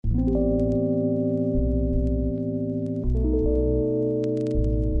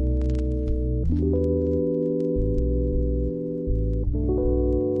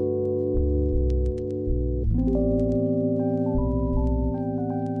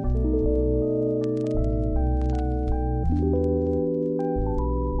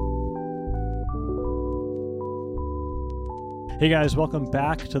Hey guys, welcome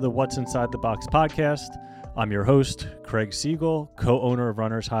back to the What's Inside the Box podcast. I'm your host, Craig Siegel, co-owner of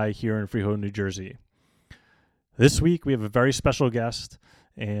Runners High here in Freehold, New Jersey. This week we have a very special guest,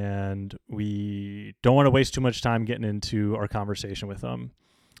 and we don't want to waste too much time getting into our conversation with them.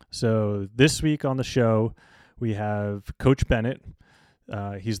 So this week on the show, we have Coach Bennett.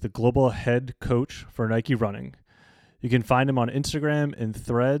 He's the global head coach for Nike Running. You can find him on Instagram and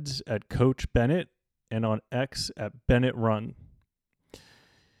Threads at Coach Bennett and on X at Bennett Run.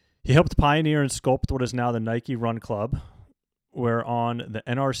 He helped pioneer and sculpt what is now the Nike Run Club, where on the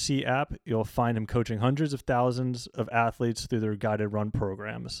NRC app, you'll find him coaching hundreds of thousands of athletes through their guided run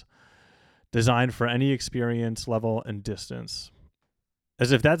programs, designed for any experience, level, and distance.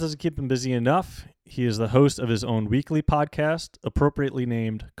 As if that doesn't keep him busy enough, he is the host of his own weekly podcast, appropriately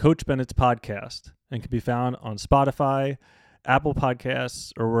named Coach Bennett's Podcast, and can be found on Spotify, Apple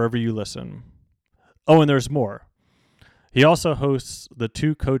Podcasts, or wherever you listen. Oh, and there's more. He also hosts the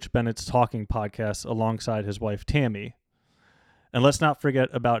two Coach Bennett's Talking podcasts alongside his wife, Tammy. And let's not forget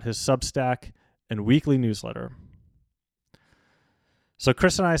about his Substack and weekly newsletter. So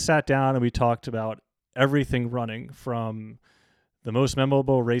Chris and I sat down and we talked about everything running, from the most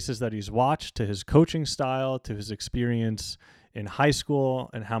memorable races that he's watched to his coaching style to his experience in high school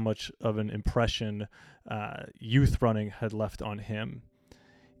and how much of an impression youth running had left on him.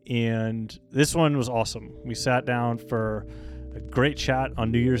 And this one was awesome. We sat down for a great chat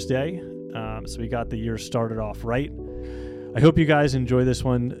on New Year's Day. So we got the year started off right. I hope you guys enjoy this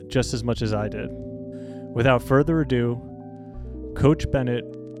one just as much as I did. Without further ado, Coach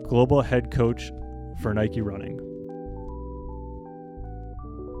Bennett, global head coach for Nike Running.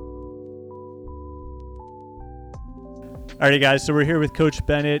 All right, guys. So we're here with Coach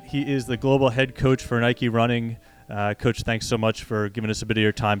Bennett. He is the global head coach for Nike Running. Coach, thanks so much for giving us a bit of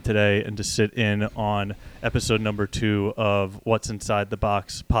your time today and to sit in on episode number 2 of What's Inside the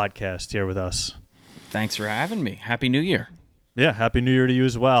Box podcast here with us. Thanks for having me. Happy New Year. Yeah, Happy New Year to you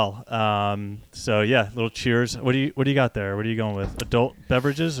as well. So yeah, little cheers. What do you got there? What are you going with? Adult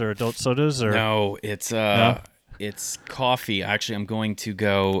beverages or adult sodas? Or no, it's coffee. Actually, I'm going to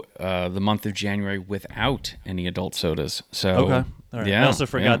go the month of January without any adult sodas. So okay. All right. Yeah, I also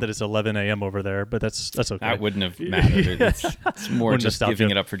forgot that it's 11 a.m. over there, but that's okay. That wouldn't have mattered. It's more just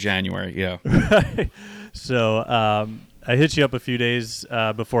giving it up for January. Yeah. Right. So I hit you up a few days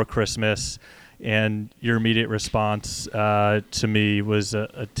before Christmas, and your immediate response to me was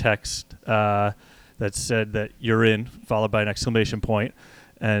a text that said that you're in, followed by an exclamation point,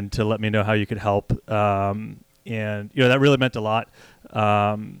 and to let me know how you could help. And that really meant a lot.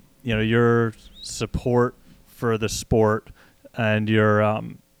 Your support for the sport and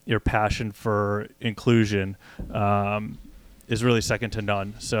your passion for inclusion is really second to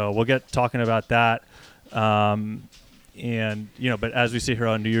none. So we'll get talking about that. But as we see here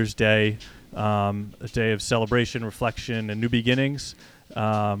on New Year's Day, a day of celebration, reflection, and new beginnings.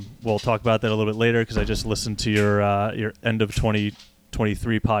 We'll talk about that a little bit later because I just listened to your end of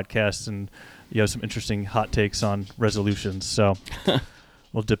 2023 podcast, and you have some interesting hot takes on resolutions. So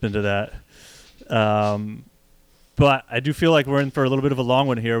we'll dip into that. But I do feel like we're in for a little bit of a long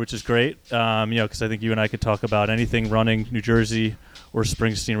one here, which is great. Because I think you and I could talk about anything running, New Jersey, or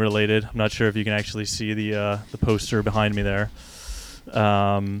Springsteen related. I'm not sure if you can actually see the poster behind me there.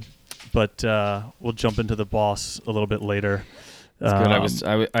 But we'll jump into the boss a little bit later. That's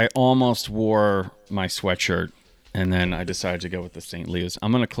good. I almost wore my sweatshirt, and then I decided to go with the St. Leo's.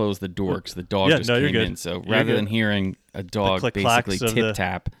 I'm going to close the door because the dog came in. So rather than hearing a dog basically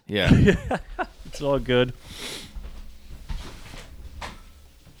tip-tap. Yeah. It's all good.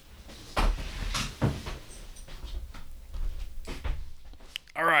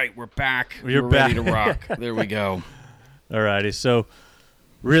 All right, we're back. We're ready to rock. There we go. All righty. So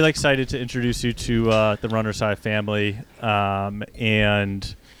really excited to introduce you to the Runners High family.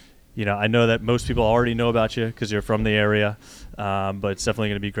 And I know that most people already know about you because you're from the area, but it's definitely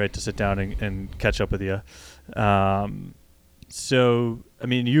going to be great to sit down and catch up with you. So, I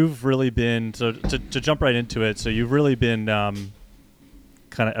mean, you've really been, to jump right into it, so you've really been kind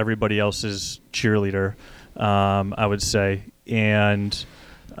of everybody else's cheerleader, I would say. And,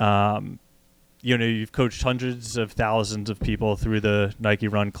 you've coached hundreds of thousands of people through the Nike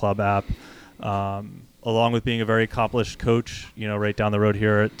Run Club app, along with being a very accomplished coach, right down the road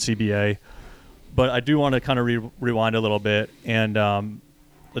here at CBA. But I do want to kind of rewind a little bit, and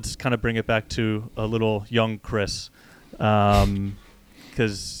let's kind of bring it back to a little young Chris.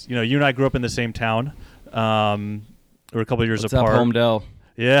 Because, you and I grew up in the same town. We're a couple of years apart. What's up, Homedale?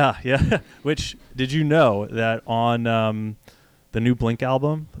 Yeah. Which, did you know that on the new Blink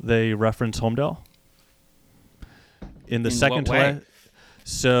album, they reference Homedale? in the in second what way?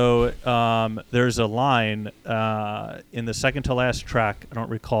 So there's a line in the second to last track. I don't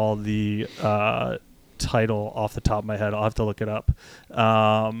recall the title off the top of my head. I'll have to look it up.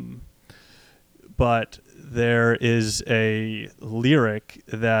 But there is a lyric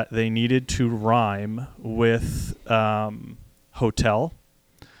that they needed to rhyme with hotel.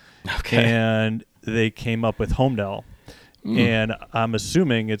 Okay. And they came up with Homedale. And I'm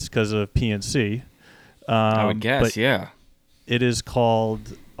assuming it's because of PNC. I would guess, yeah. It is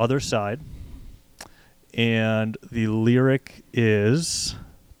called Other Side. And the lyric is...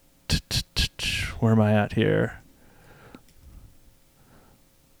 Where am I at here?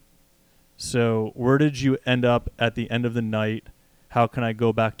 So, where did you end up at the end of the night? How can I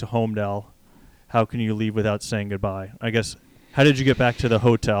go back to Homedale? How can you leave without saying goodbye? I guess, how did you get back to the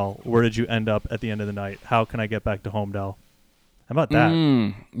hotel? Where did you end up at the end of the night? How can I get back to Homedale? How about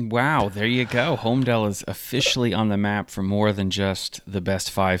that? Wow, there you go. Homedale is officially on the map for more than just the best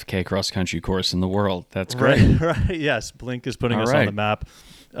 5K cross-country course in the world. That's great. Right. Yes, Blink is putting us on the map.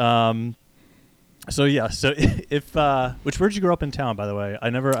 So if where did you grow up in town, by the way?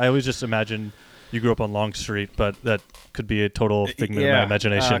 I always just imagine you grew up on Long Street, but that could be a total figment of my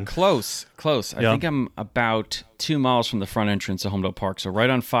imagination. Close. I think I'm about 2 miles from the front entrance of Homedale Park, so right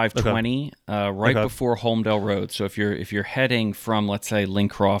on 520, before Homedale Road. So if you're heading from, let's say,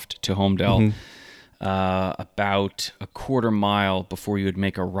 Lincroft to Homedale, about a quarter mile before you would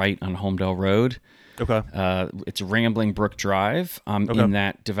make a right on Homedale Road. Okay. It's Rambling Brook Drive in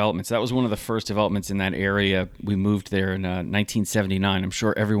that development. So that was one of the first developments in that area. We moved there in 1979. I'm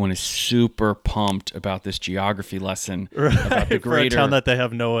sure everyone is super pumped about this geography lesson about the greater for a town that they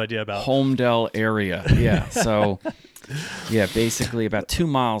have no idea about. Homedale area. Yeah. So, basically about 2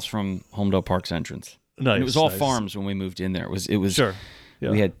 miles from Homedale Park's entrance. Nice. And it was all farms when we moved in there. It was sure.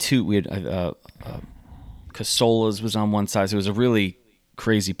 Yeah. We had Casola's was on one side. So it was a really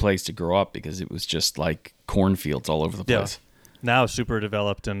crazy place to grow up because it was just like cornfields all over the place. Now super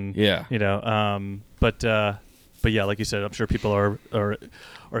developed and but yeah, like you said, I'm sure people are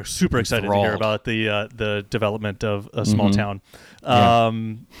super excited to hear about the development of a small town.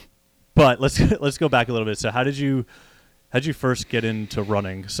 But let's go back a little bit. So how did you first get into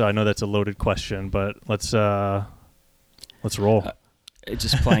running? So I know that's a loaded question, but let's roll.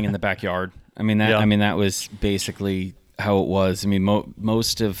 Just playing in the backyard. I mean that was basically how it was. I mean,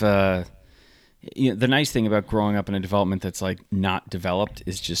 most of the nice thing about growing up in a development that's like not developed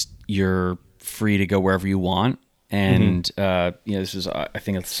is just you're free to go wherever you want. And this was, I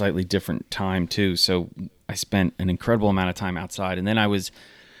think, a slightly different time too. So I spent an incredible amount of time outside, and then I was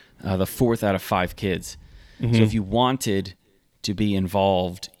the fourth out of 5 kids. So if you wanted to be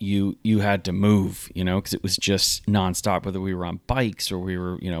involved, you had to move, because it was just nonstop, whether we were on bikes or we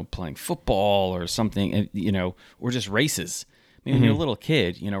were, playing football or something, or just races. I mean, when you're a little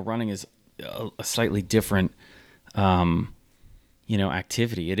kid, running is a slightly different,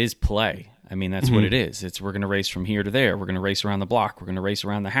 activity. It is play. I mean, that's what it is. We're going to race from here to there. We're going to race around the block. We're going to race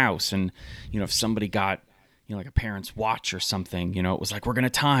around the house. And, if somebody got, like a parent's watch or something, it was like, we're going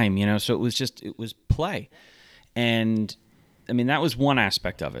to time, so it was play. And I mean, that was one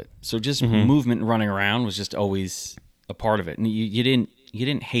aspect of it. So just movement and running around was just always a part of it. And you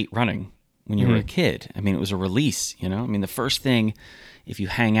didn't hate running when you were a kid. I mean, it was a release, I mean, the first thing, if you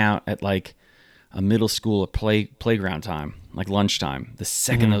hang out at like a middle school or playground time, like lunchtime, the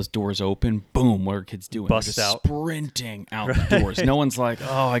second those doors open, boom, what are kids doing? Bust They're out. Sprinting out the doors. No one's like,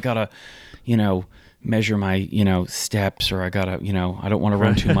 oh, I gotta, measure my, steps, or I gotta, I don't want to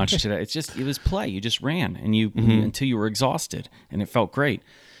run too much today. It was play. You just ran and until you were exhausted, and it felt great.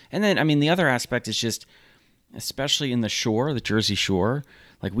 And then, I mean, the other aspect is just, especially in the Jersey Shore,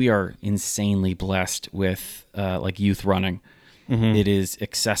 like we are insanely blessed with like youth running. It is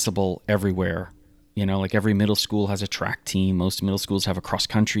accessible everywhere. Like every middle school has a track team. Most middle schools have a cross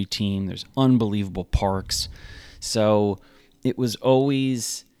country team. There's unbelievable parks. So it was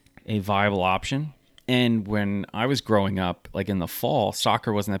always a viable option. And when I was growing up, like in the fall,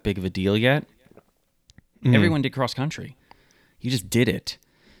 soccer wasn't that big of a deal yet. Everyone did cross country. You just did it.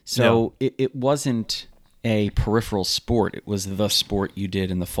 So it wasn't a peripheral sport. It was the sport you did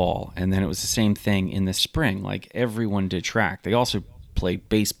in the fall. And then it was the same thing in the spring. Like everyone did track. They also played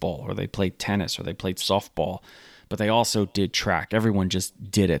baseball, or they played tennis, or they played softball, but they also did track. Everyone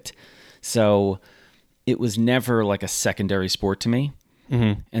just did it. So it was never like a secondary sport to me.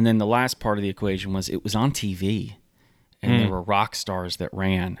 And then the last part of the equation was it was on TV, and there were rock stars that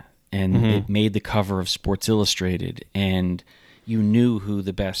ran, and it made the cover of Sports Illustrated, and you knew who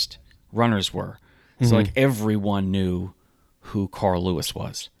the best runners were. So like everyone knew who Carl Lewis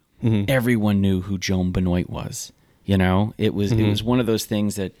was. Everyone knew who Joan Benoit was. You know, it was one of those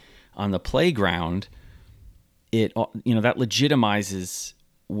things that on the playground, that legitimizes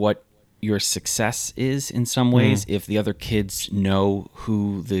what your success is in some ways if the other kids know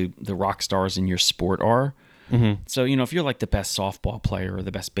who the rock stars in your sport are. So, if you're like the best softball player or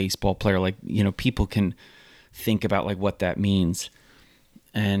the best baseball player, like, people can think about like what that means.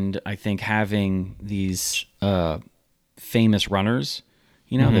 And I think having these famous runners,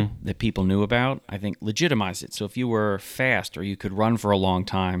 that people knew about, I think legitimized it. So if you were fast or you could run for a long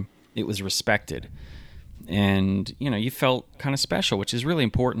time, it was respected. And, you felt kind of special, which is really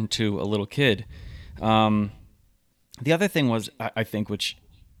important to a little kid. The other thing was, I think, which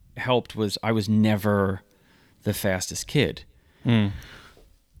helped was I was never the fastest kid,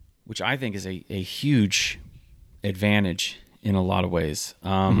 which I think is a huge advantage in a lot of ways.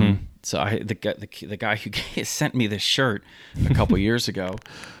 So the guy who sent me this shirt a couple years ago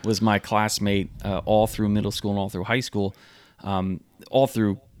was my classmate all through middle school and all through high school. All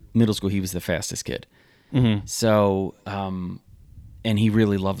through middle school, he was the fastest kid. So, and he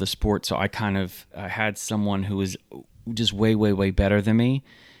really loved the sport. So I had someone who was just way, way, way better than me,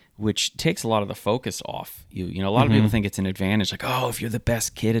 which takes a lot of the focus off you. A lot of people think it's an advantage. Like, oh, if you're the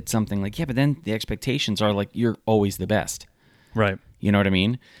best kid at something, like, yeah, but then the expectations are like, you're always the best. Right. You know what I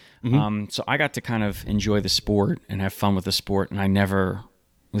mean? So I got to kind of enjoy the sport and have fun with the sport, and I never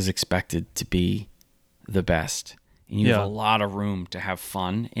was expected to be the best. And you have a lot of room to have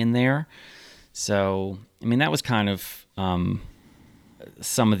fun in there. So, I mean, that was kind of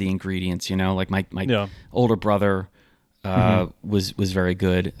some of the ingredients, like my older brother was very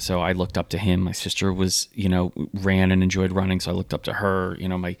good. So I looked up to him. My sister was, ran and enjoyed running. So I looked up to her.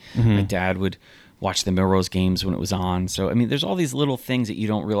 My dad would watch the Milrose games when it was on. So, I mean, there's all these little things that you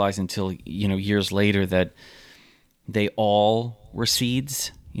don't realize until, years later that they all were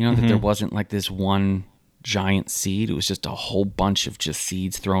seeds, that there wasn't like this one giant seed. It was just a whole bunch of just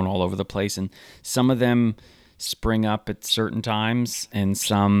seeds thrown all over the place. And some of them spring up at certain times and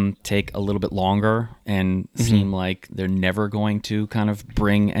some take a little bit longer and seem like they're never going to kind of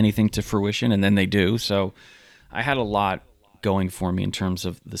bring anything to fruition. And then they do. So I had a lot going for me in terms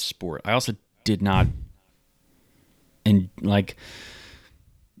of the sport. I also did not,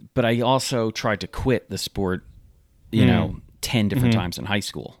 but I also tried to quit the sport, 10 different times in high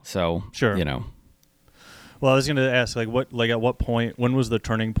school. So, sure. Well, I was going to ask, at what point, when was the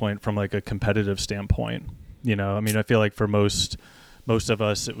turning point from like a competitive standpoint? I mean, I feel like for most of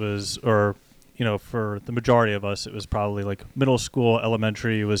us, it was, or, for the majority of us, it was probably like middle school,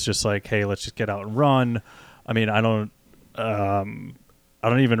 elementary. It was just like, hey, let's just get out and run. I mean, I don't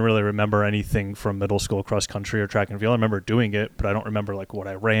even really remember anything from middle school cross country or track and field. I remember doing it, but I don't remember like what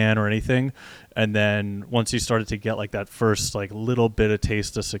I ran or anything. And then once you started to get like that first like little bit of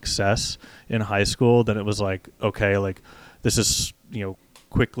taste of success in high school, then it was like, okay, like this is,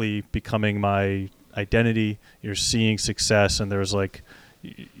 quickly becoming my identity. You're seeing success, and there's like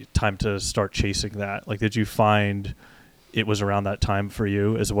time to start chasing that. Like, did you find it was around that time for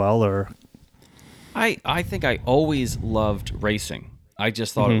you as well, or? I think I always loved racing. I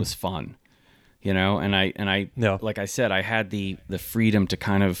just thought it was fun, and I like I said, I had the freedom to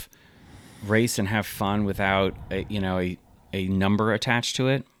kind of race and have fun without a number attached to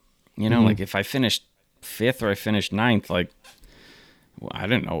it. Like if I finished 5th or I finished 9th, like, well, I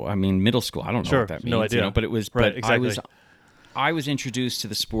don't know. I mean, middle school, I don't know what that means. No idea. But it was, right, but exactly. I was introduced to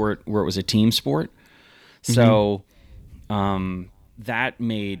the sport where it was a team sport. So, that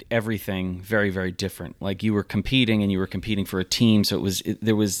made everything very, very different. Like you were competing and you were competing for a team. So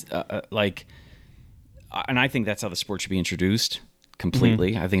there was and I think that's how the sport should be introduced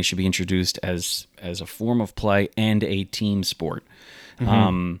completely. I think it should be introduced as a form of play and a team sport.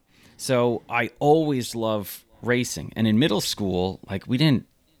 So I always love racing. And in middle school, like we didn't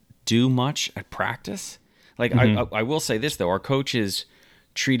do much at practice. Like I will say this though, our coaches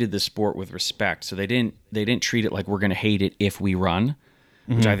treated the sport with respect. So they didn't treat it like we're going to hate it if we run,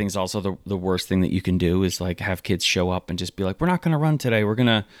 which I think is also the worst thing that you can do is like have kids show up and just be like, we're not going to run today. We're going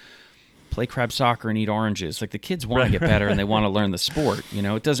to play crab soccer and eat oranges. Like the kids want to get better and they want to learn the sport.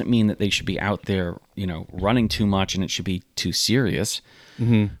 It doesn't mean that they should be out there, running too much and it should be too serious.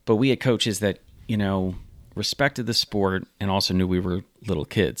 But we had coaches that, respected the sport and also knew we were little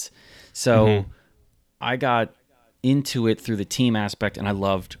kids. So I got into it through the team aspect, and I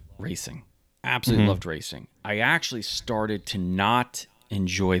loved racing. Absolutely loved racing. I actually started to not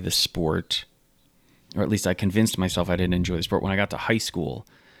enjoy the sport, or at least I convinced myself I didn't enjoy the sport when I got to high school,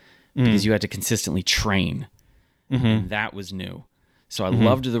 because you had to consistently train, and that was new. So I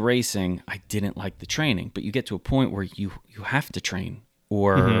loved the racing. I didn't like the training, but you get to a point where you have to train,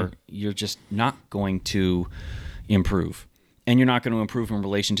 or you're just not going to, improve. And you're not going to improve in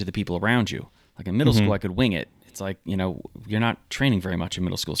relation to the people around you. Like in middle school, I could wing it. It's like, you're not training very much in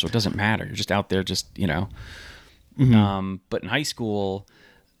middle school, so it doesn't matter. You're just out there but in high school,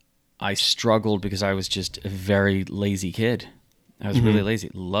 I struggled because I was just a very lazy kid. I was really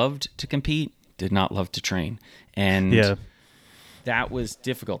lazy. Loved to compete, did not love to train. And that was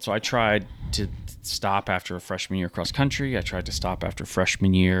difficult. So I tried to stop after a freshman year cross country. I tried to stop after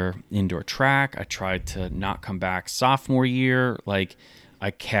freshman year indoor track. I tried to not come back sophomore year. Like,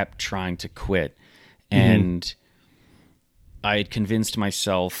 I kept trying to quit. And I had convinced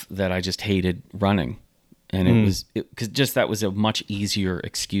myself that I just hated running. And it was because that was a much easier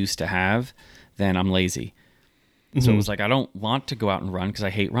excuse to have than I'm lazy. So it was like, I don't want to go out and run because I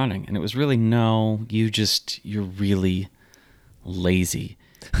hate running. And it was really, no, you're really lazy.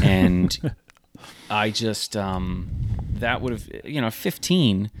 And I just, that would have,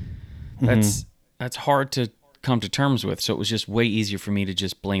 15, that's hard to come to terms with. So it was just way easier for me to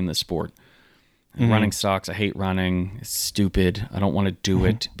just blame the sport. Running sucks. I hate running. It's stupid. I don't want to do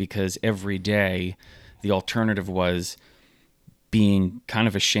it, because every day the alternative was being kind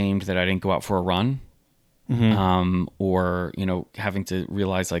of ashamed that I didn't go out for a run, or, having to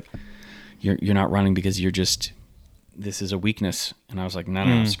realize like you're not running because this is a weakness. And I was like,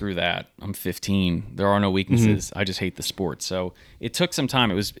 no, screw that. I'm 15. There are no weaknesses. I just hate the sport. So it took some time.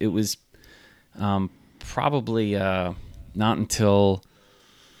 It was probably not until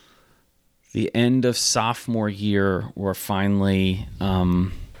the end of sophomore year where finally I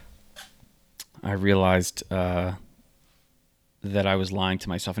realized that I was lying to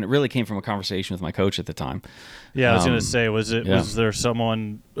myself. And it really came from a conversation with my coach at the time. Yeah, I was going to say, was there a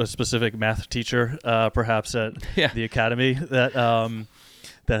specific math teacher, perhaps at the academy that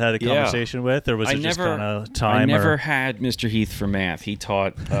had a conversation with, or was it just kind of time? I never had Mr. Heath for math. He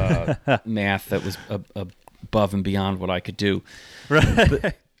taught math that was above and beyond what I could do.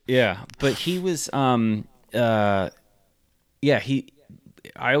 Right. But he was, I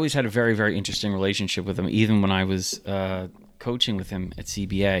always had a very, very interesting relationship with him, even when I was coaching with him at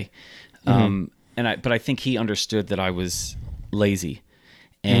CBA. But I think he understood that I was lazy.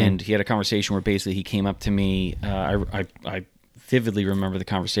 And he had a conversation where basically he came up to me. I vividly remember the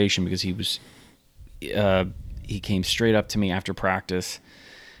conversation because he came straight up to me after practice.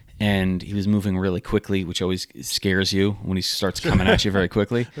 And he was moving really quickly, which always scares you when he starts coming at you very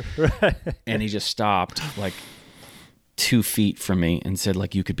quickly. Right. And he just stopped like 2 feet from me and said,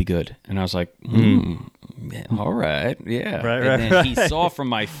 like, you could be good. And I was like, all right, yeah. Right, and then he saw from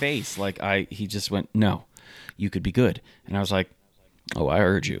my face, like he just went, no, you could be good. And I was like, oh, I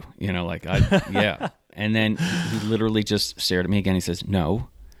heard you, yeah. And then he literally just stared at me again. He says, no,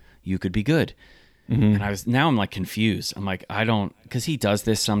 you could be good. And I'm like confused. I'm like, because he does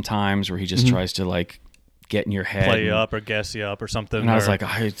this sometimes where he just tries to like get in your head. Play you up or guess you up or something. And I was like,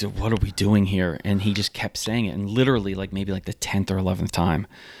 what are we doing here? And he just kept saying it. And literally like maybe like the 10th or 11th time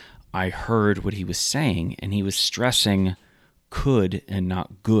I heard what he was saying, and he was stressing could and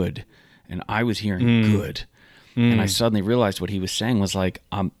not good. And I was hearing good. And I suddenly realized what he was saying was like,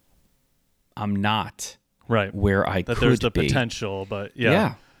 I'm not right where I that could there's the be. Potential, but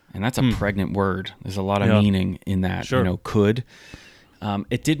Yeah. And that's a pregnant word. There's a lot of meaning in that, could.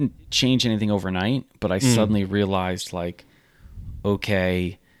 It didn't change anything overnight, but I suddenly realized like,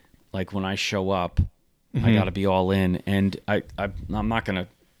 okay, like when I show up, I got to be all in. And I'm not going to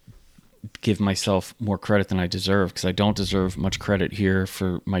give myself more credit than I deserve, because I don't deserve much credit here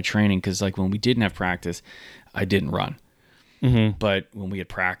for my training. Because like when we didn't have practice, I didn't run. But when we had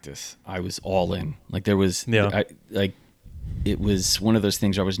practice, I was all in. Like there was, it was one of those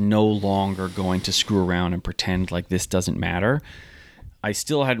things where I was no longer going to screw around and pretend like this doesn't matter. I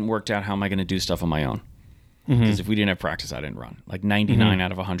still hadn't worked out how am I going to do stuff on my own. Because if we didn't have practice, I didn't run. Like 99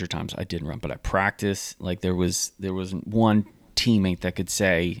 out of 100 times I didn't run. But at practice, like there wasn't one teammate that could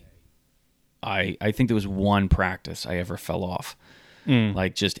say, I think there was one practice I ever fell off.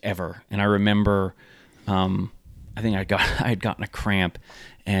 Like just ever. And I remember, I think I had gotten a cramp,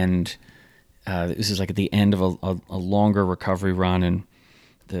 and this is like at the end of a longer recovery run, and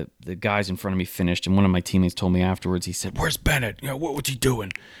the guys in front of me finished, and one of my teammates told me afterwards, he said, "Where's Bennett? What's he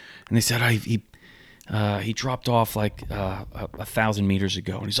doing?" And they said, he dropped off like 1,000 meters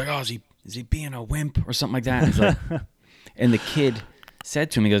ago. And he's like, "Oh, is he being a wimp or something like that?" And he's like, and the kid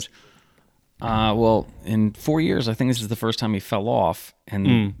said to him, he goes, "Well, in 4 years, I think this is the first time he fell off."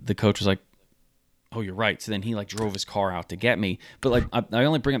 And the coach was like, "Oh, you're right." So then he like drove his car out to get me. But like I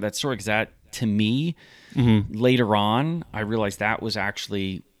only bring up that story because that, to me, later on, I realized that was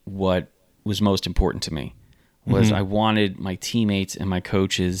actually what was most important to me. Was I wanted my teammates and my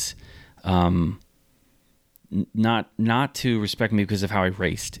coaches not to respect me because of how I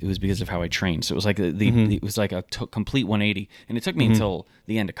raced. It was because of how I trained. So it was like it was like a complete 180. And it took me until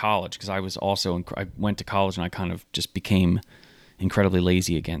the end of college, because I was also I went to college and I kind of just became incredibly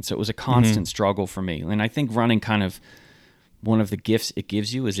lazy again. So it was a constant struggle for me. And I think running, kind of one of the gifts it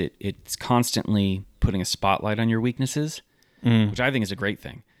gives you is it's constantly putting a spotlight on your weaknesses, which I think is a great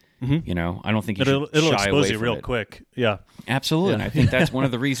thing. You know, I don't think it'll expose away you real quick. Yeah, absolutely. And I think that's one of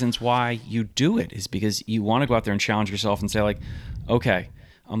the reasons why you do it, is because you want to go out there and challenge yourself and say, like, okay,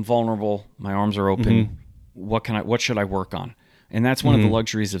 I'm vulnerable. My arms are open. What should I work on? And that's one of the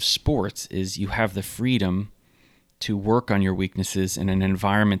luxuries of sports, is you have the freedom to work on your weaknesses in an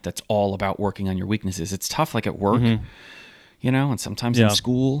environment that's all about working on your weaknesses. It's tough, like at work, you know, and sometimes in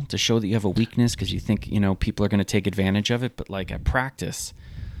school, to show that you have a weakness because you think, you know, people are going to take advantage of it. But like at practice,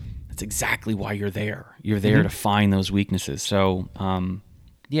 that's exactly why you're there. You're there to find those weaknesses. So,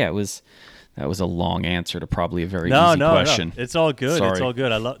 that was a long answer to probably a very easy question. No. It's all good. Sorry. It's all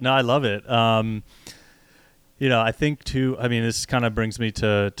good. I love it. You know, I think too, I mean, this kind of brings me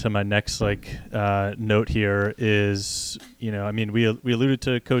to my next note here is, you know, I mean, we alluded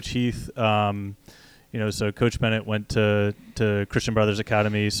to Coach Heath, you know, so Coach Bennett went to Christian Brothers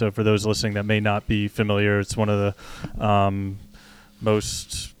Academy. So for those listening that may not be familiar, it's one of the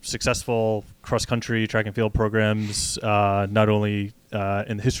most successful cross-country track and field programs, not only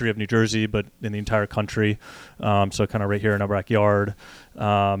in the history of New Jersey, but in the entire country. So kind of right here in our backyard.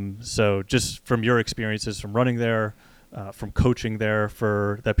 So just from your experiences from running there, from coaching there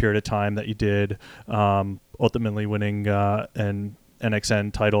for that period of time that you did, ultimately winning an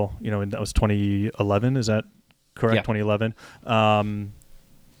NXN title, you know, and that was 2011. Is that correct? Yeah. 2011.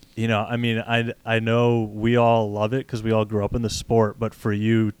 You know, I mean, I know we all love it because we all grew up in the sport, but for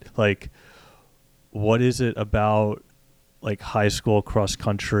you, like, what is it about like high school cross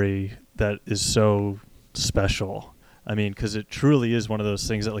country that is so special? I mean, because it truly is one of those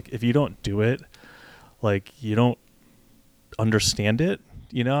things that, like, if you don't do it, like, you don't understand it.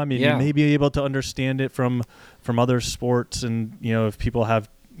 You know, I mean, you may be able to understand it from other sports, and, you know, if people have,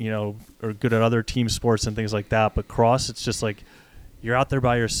 you know, are good at other team sports and things like that. But cross, it's just like you're out there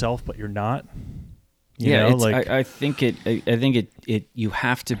by yourself, but you're not. You know, like, I think it. You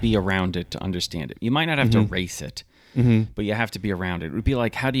have to be around it to understand it. You might not have to race it, but you have to be around it. It would be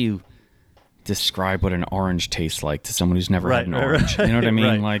like, how do you describe what an orange tastes like to someone who's never had an orange? You know what I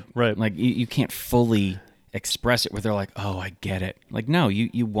mean? Like you can't fully express it where they're like, oh, I get it. Like, no,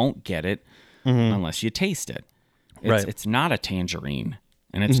 you won't get it unless you taste it. It's not a tangerine,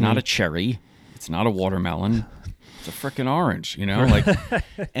 and it's not a cherry. It's not a watermelon. It's a freaking orange, you know? Like,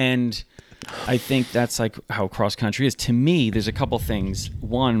 and I think that's like how cross country is. To me, there's a couple things.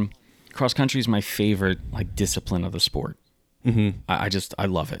 One, cross country is my favorite like discipline of the sport. I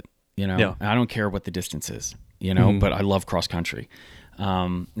love it. You know, yeah. I don't care what the distance is, you know, but I love cross country.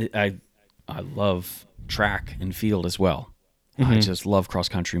 I love track and field as well. I just love cross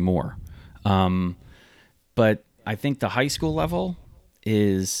country more. But I think the high school level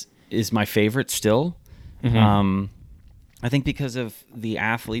is my favorite still. I think because of the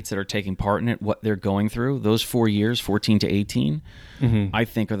athletes that are taking part in it, what they're going through, those 4 years, 14 to 18, I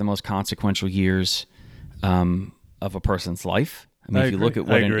think are the most consequential years of a person's life. I mean, if you look at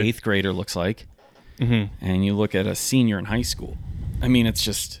what an eighth grader looks like, and you look at a senior in high school, I mean, it's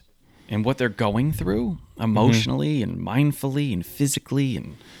just, and what they're going through emotionally and mindfully and physically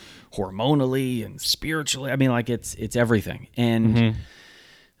and hormonally and spiritually. I mean, like, it's everything. And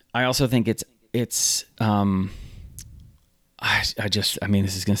I also think it's I mean,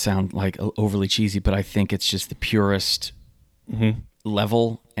 this is going to sound like overly cheesy, but I think it's just the purest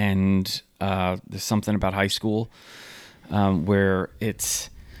level. And there's something about high school where it's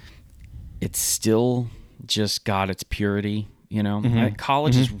still just got its purity, you know.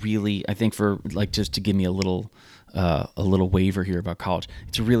 College is really, I think, for like, just to give me a little waiver here about college,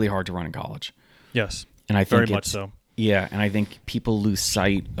 it's really hard to run in college. Yes, and I think very much so. Yeah, and I think people lose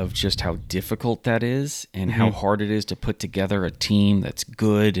sight of just how difficult that is, and how hard it is to put together a team that's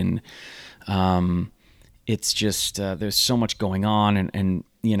good. And it's just there's so much going on, and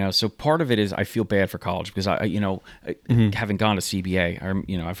you know, so part of it is I feel bad for college because I having gone to CBA,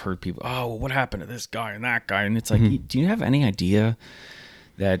 I've heard people, oh, well, what happened to this guy and that guy, and it's like, do you have any idea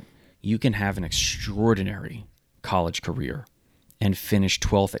that you can have an extraordinary college career and finish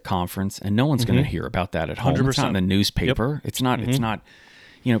 12th at conference, and no one's going to hear about that at home? 100%. It's not in the newspaper. Yep. It's not,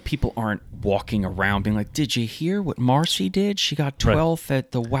 you know, people aren't walking around being like, did you hear what Marcy did? She got 12th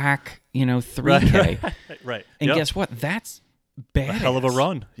at the WAC, 3K. Right. And guess what? That's bad. A hell of a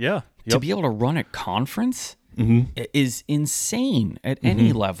run. Yeah. To be able to run at conference is insane at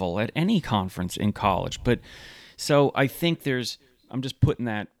any level, at any conference in college. But so I think I'm just putting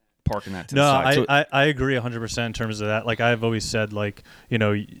that, parking that to the side. I agree 100% in terms of that. Like I've always said, like, you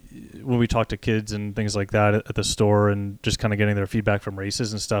know, when we talk to kids and things like that at the store and just kind of getting their feedback from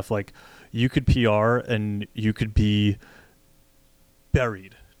races and stuff, like you could PR and you could be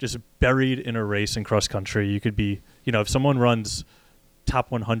just buried in a race in cross country. You could be, you know, if someone runs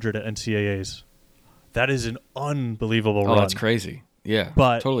top 100 at NCAAs, that is an unbelievable run. Oh, that's crazy. Yeah,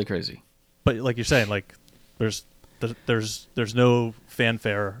 totally crazy. But like you're saying, like there's no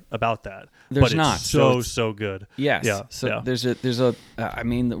fanfare about that. There's but not. It's so good. Yes. Yeah. So there's a I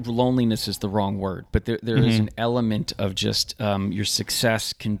mean, loneliness is the wrong word, but there is an element of just your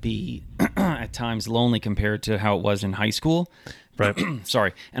success can be at times lonely compared to how it was in high school. Right.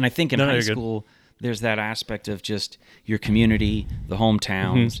 Sorry. And I think in high school, there's that aspect of just your community, the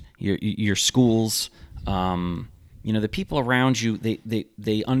hometowns, your schools, you know, the people around you,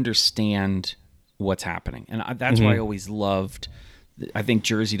 they understand what's happening. And that's why I always loved, I think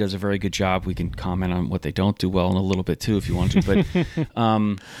Jersey does a very good job. We can comment on what they don't do well in a little bit too, if you want to, but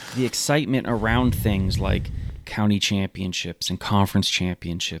the excitement around things like county championships and conference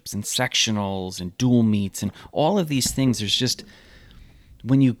championships and sectionals and dual meets and all of these things, there's just,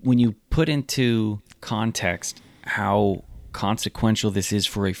 when you put into context how consequential this is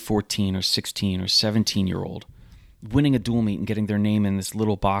for a 14 or 16 or 17-year-old, winning a dual meet and getting their name in this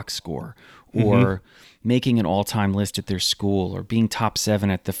little box score, or making an all-time list at their school, or being top 7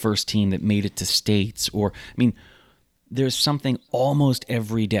 at the first team that made it to states, or, I mean, there's something almost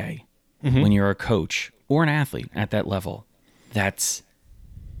every day when you're a coach or an athlete at that level that's,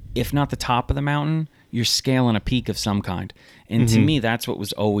 if not the top of the mountain, you're scaling a peak of some kind. And to me, that's what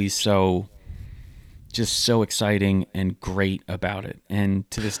was always so exciting and great about it. And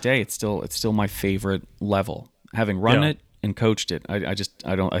to this day, it's still my favorite level. Having run it and coached it, I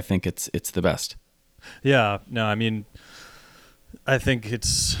think it's the best. Yeah, no, I mean, I think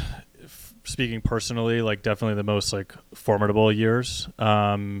it's, speaking personally, like definitely the most like formidable years.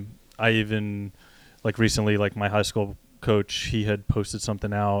 I even like recently, like my high school coach, he had posted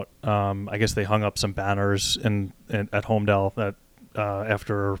something out. I guess they hung up some banners in at Homedale that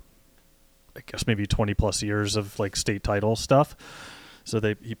after I guess maybe 20 plus years of like state title stuff. So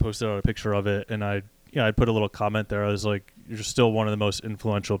he posted out a picture of it, and I put a little comment there. I was like, "You're still one of the most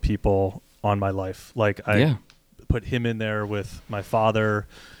influential people on my life." Like I put him in there with my father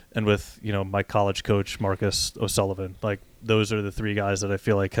and with, you know, my college coach, Marcus O'Sullivan. Like those are the 3 guys that I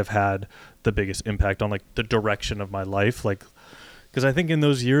feel like have had the biggest impact on like the direction of my life. Like, because I think in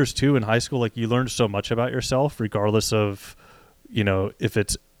those years too, in high school, like you learn so much about yourself, regardless of, you know, if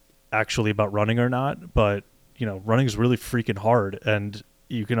it's actually about running or not. But, you know, running is really freaking hard, and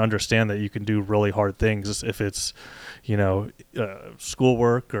you can understand that you can do really hard things if it's, you know,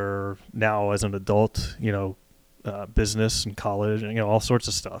 schoolwork, or now as an adult, you know, business and college, and, you know, all sorts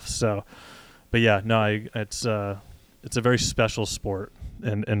of stuff. So, but yeah, no, it's a very special sport,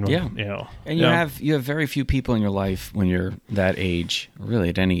 and you know, and you have very few people in your life when you're that age, really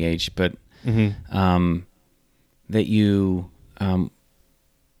at any age, but that you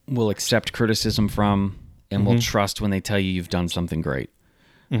will accept criticism from and will trust when they tell you you've done something great.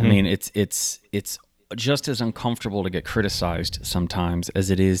 I mean, it's just as uncomfortable to get criticized sometimes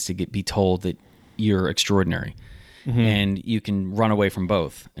as it is to be told that you're extraordinary. And you can run away from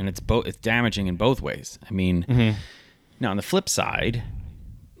both, and it's damaging in both ways. I mean, now on the flip side,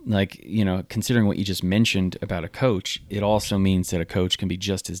 like, you know, considering what you just mentioned about a coach, it also means that a coach can be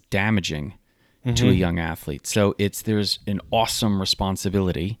just as damaging to a young athlete. So there's an awesome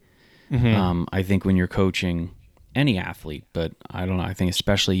responsibility, I think, when you're coaching any athlete, but I don't know, I think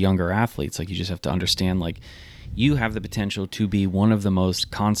especially younger athletes, like you just have to understand, like, you have the potential to be one of the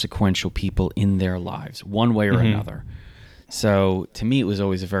most consequential people in their lives, one way or another. So to me, it was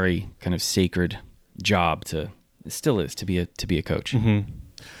always a very kind of sacred job it still is to be a coach.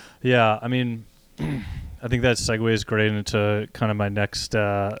 Yeah, I mean, I think that segues great into kind of my next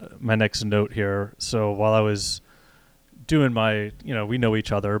note here. So while I was doing my, you know, we know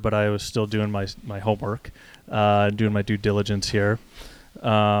each other, but I was still doing my homework, doing my due diligence here.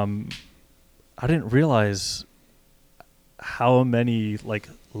 I didn't realize how many like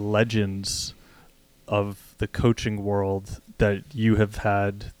legends of the coaching world that you have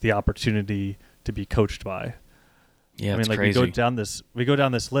had the opportunity to be coached by. Yeah, I mean, like crazy. we go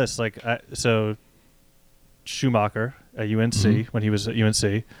down this list. Like, so Schumacher at UNC when he was at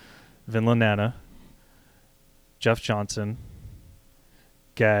UNC, Vin Lanana, Jeff Johnson,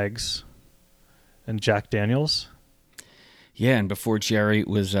 Gags, and Jack Daniels. Yeah, and before Jerry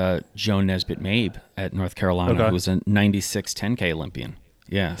was Joe Nesbitt Mabe at North Carolina, who was a 96 10K Olympian.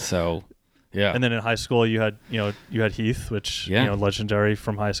 Yeah, so yeah. And then in high school you had Heath, which legendary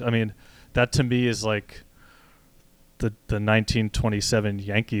from high school. I mean, that to me is like the 1927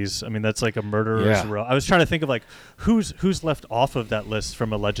 Yankees. I mean, that's like a murderer's row. I was trying to think of like who's left off of that list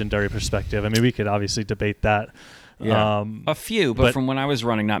from a legendary perspective. I mean, we could obviously debate that. Yeah. A few, but from when I was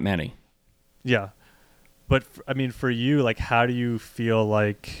running, not many. Yeah. But I mean, for you, like, how do you feel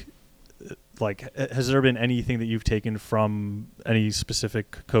like has there been anything that you've taken from any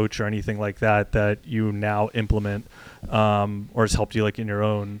specific coach or anything like that you now implement, or has helped you like in your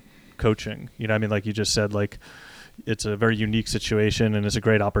own coaching? You know what I mean? Like you just said, like, it's a very unique situation and it's a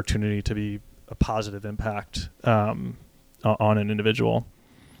great opportunity to be a positive impact on an individual.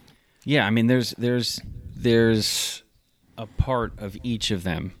 Yeah. I mean, there's a part of each of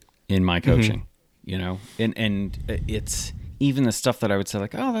them in my coaching, you know, and it's even the stuff that I would say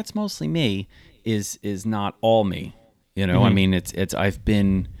like, oh, that's mostly me is not all me, you know? I mean, I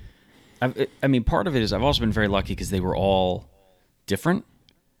mean, part of it is I've also been very lucky because they were all different.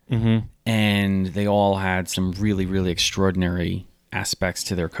 And they all had some really, really extraordinary aspects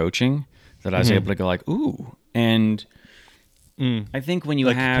to their coaching that I was able to go like, ooh. And I think when you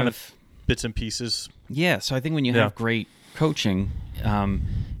have kind of bits and pieces. Yeah. So I think when you have great coaching,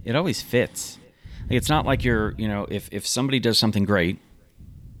 it always fits. Like, it's not like if somebody does something great,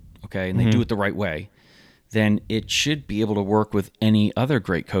 okay, and they do it the right way, then it should be able to work with any other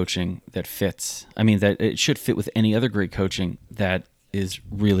great coaching that fits. I mean, that it should fit with any other great coaching that is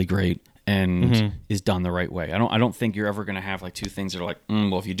really great and is done the right way. I don't think you're ever going to have like two things that are like,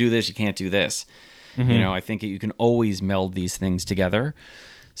 well, if you do this, you can't do this. You know, I think you can always meld these things together.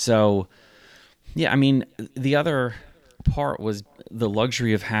 So, yeah, I mean, the other part was the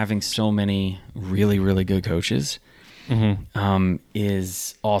luxury of having so many really, really good coaches,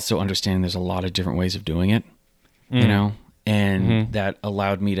 is also understanding there's a lot of different ways of doing it, you know, and that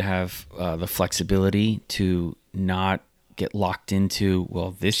allowed me to have the flexibility to not get locked into,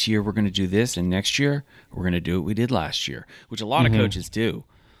 well, this year we're going to do this and next year we're going to do what we did last year, which a lot of coaches do,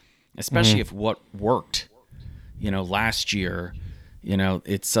 especially if what worked, you know, last year, you know,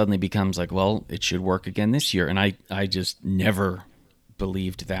 it suddenly becomes like, well, it should work again this year. And I just never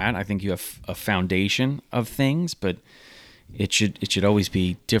believed that. I think you have a foundation of things, but it should always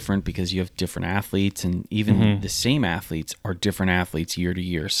be different because you have different athletes, and even the same athletes are different athletes year to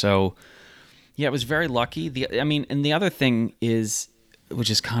year. So yeah, it was very lucky. And the other thing is, which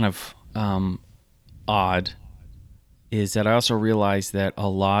is kind of odd, is that I also realized that a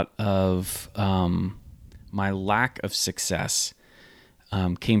lot of my lack of success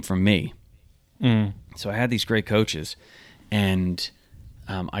came from me. So I had these great coaches, and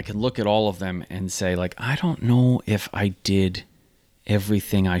I could look at all of them and say, like, I don't know if I did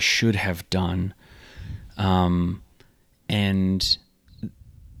everything I should have done. And,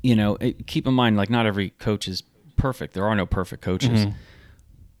 you know, keep in mind, like, not every coach is perfect. There are no perfect coaches.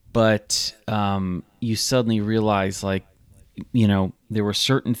 But you suddenly realize, like, you know, there were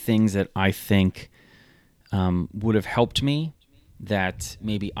certain things that I think would have helped me that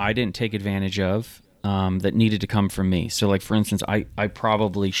maybe I didn't take advantage of, that needed to come from me. So, like, for instance, I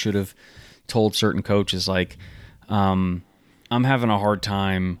probably should have told certain coaches, like, I'm having a hard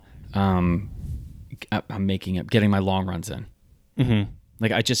time getting my long runs in.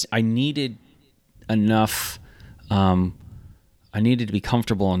 Like, I needed enough, I needed to be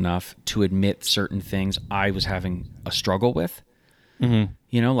comfortable enough to admit certain things I was having a struggle with. You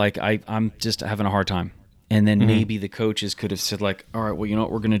know, like, I'm just having a hard time. And then maybe the coaches could have said, like, all right, well, you know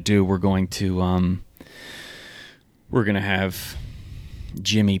what we're going to do? We're going to have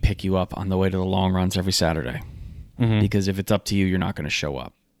Jimmy pick you up on the way to the long runs every Saturday. Because if it's up to you, you're not going to show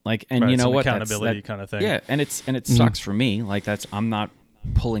up. Like, and you know what? Accountability kind of thing. Yeah. And it sucks for me. Like, I'm not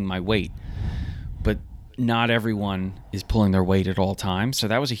pulling my weight, but not everyone is pulling their weight at all times. So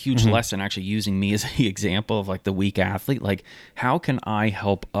that was a huge lesson, actually using me as the example of, like, the weak athlete. Like, how can I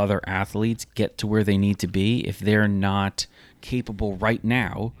help other athletes get to where they need to be if they're not capable right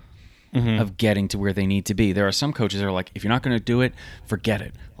now of getting to where they need to be? There are some coaches that are like, if you're not going to do it, forget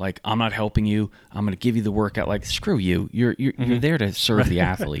it. Like, I'm not helping you. I'm going to give you the workout. Like, screw you. You're there to serve the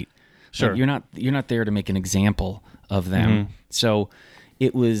athlete. Sure. Like, you're not there to make an example of them. So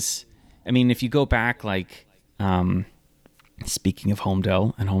it was, I mean, if you go back, like, speaking of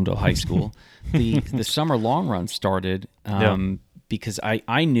Homedale and Homedale High School, the summer long run started because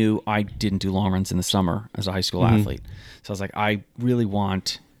I knew I didn't do long runs in the summer as a high school athlete. So I was like, I really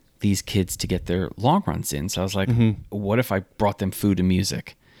want these kids to get their long runs in. So I was like, what if I brought them food and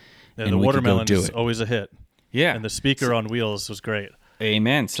music? Yeah, and the watermelon is always a hit. Yeah. And the speaker on wheels was great.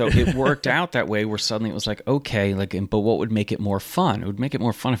 Amen. So it worked out that way where suddenly it was like, okay, but what would make it more fun? It would make it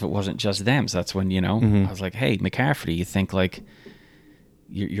more fun if it wasn't just them. So that's when, I was like, hey, McCafferty, you think like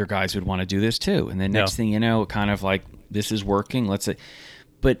your guys would want to do this too. And then next thing you know, kind of like, this is working. Let's say,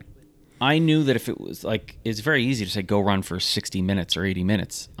 but I knew that if it was like, it's very easy to say, go run for 60 minutes or 80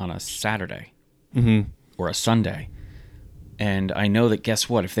 minutes on a Saturday or a Sunday. And I know that, guess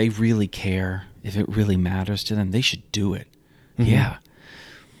what? If they really care, if it really matters to them, they should do it. Yeah.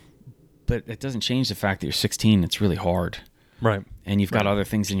 But it doesn't change the fact that you're 16. It's really hard. Right. And you've got other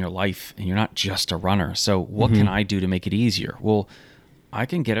things in your life, and you're not just a runner. So what can I do to make it easier? Well, I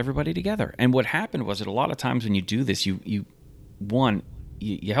can get everybody together. And what happened was that a lot of times when you do this, you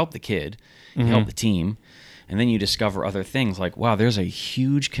help the kid, you help the team, and then you discover other things like, wow, there's a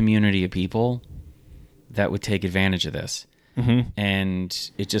huge community of people that would take advantage of this.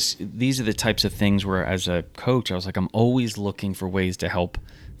 And these are the types of things where as a coach, I was like, I'm always looking for ways to help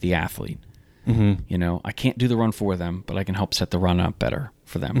the athlete. I can't do the run for them, but I can help set the run up better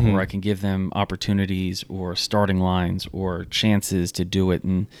for them, or I can give them opportunities or starting lines or chances to do it.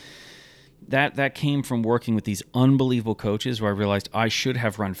 And that came from working with these unbelievable coaches where I realized I should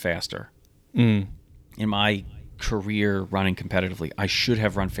have run faster in my career running competitively. I should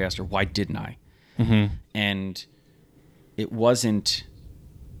have run faster. Why didn't I? And it wasn't.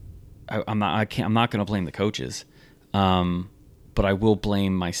 I'm not going to blame the coaches, but I will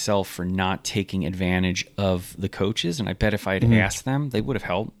blame myself for not taking advantage of the coaches. And I bet if I had asked them, they would have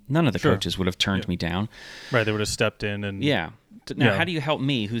helped. None of the coaches would have turned me down. Right, they would have stepped in and Now, how do you help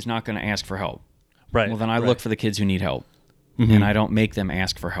me, who's not going to ask for help? Right. Well, then I look for the kids who need help, and I don't make them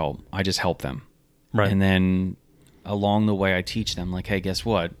ask for help. I just help them. Right. And then along the way, I teach them like, hey, guess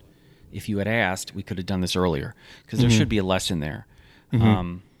what? If you had asked, we could have done this earlier, because there should be a lesson there.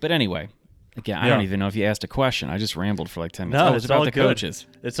 But anyway, again, I don't even know if you asked a question. I just rambled for like 10 minutes. No, it's about the coaches.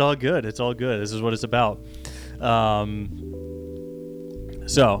 It's all good. It's all good. This is what it's about.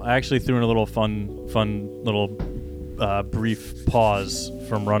 So I actually threw in a little fun little brief pause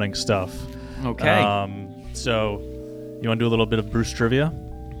from running stuff. Okay. So you want to do a little bit of Bruce trivia?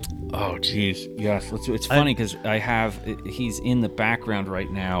 Oh, geez. Yes. It's funny because he's in the background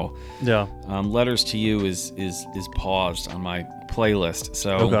right now. Yeah. Letters to You is paused on my playlist.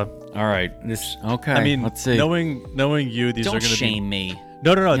 So, okay. All right. Okay. I mean, let's see. Knowing you, these are going to be... Don't shame me.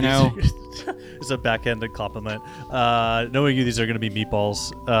 No. It's a backhanded compliment. Knowing you, these are going to be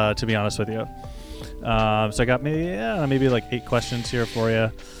meatballs, to be honest with you. So I got maybe like 8 questions here for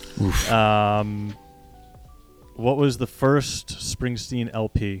you. Oof. What was the first Springsteen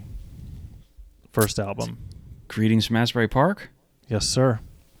LP? First album? Greetings from Asbury Park? Yes, sir.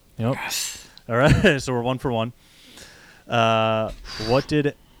 Yep. Yes. All right, so we're 1 for 1. What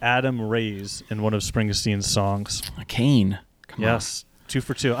did Adam raise in one of Springsteen's songs? A cane. Come on. 2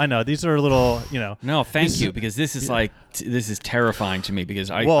 for 2. I know these are a little, No, thank you, because this is this is terrifying to me,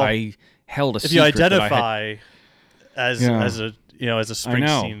 because I held a secret. If you identify as a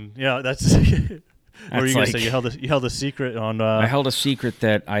Springsteen, that's. What were you gonna say? You held a secret on. I held a secret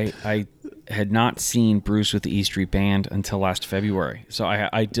that I had not seen Bruce with the E Street Band until last February, so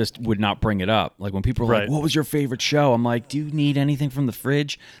I just would not bring it up. Like when people were like, "What was your favorite show?" I'm like, "Do you need anything from the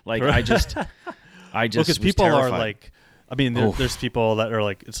fridge?" Like I just because people terrified. Are like. I mean, there's people that are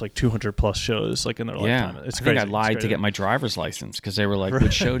like, it's like 200 plus shows like in their lifetime. It's crazy. I think I lied to get my driver's license because they were like,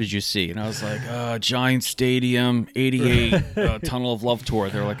 "Which show did you see?" And I was like, "Giant Stadium, '88, Tunnel of Love tour."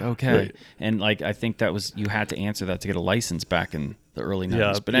 They're like, "Okay," right. And like I think that was, you had to answer that to get a license back in the early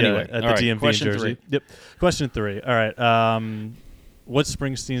 90s. But anyway, at the DMV in Jersey. 3. Yep. Question 3. All right. What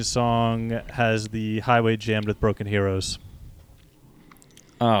Springsteen song has the highway jammed with Broken Heroes?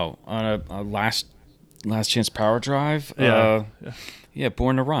 Oh, on a Last Chance Power Drive? Yeah,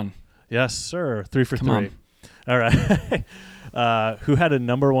 Born to Run. Yes, sir. 3 for 3. On. All right. Who had a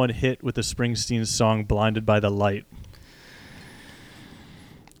 #1 hit with the Springsteen song Blinded by the Light?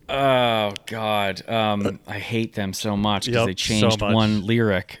 Oh, God. I hate them so much because they changed one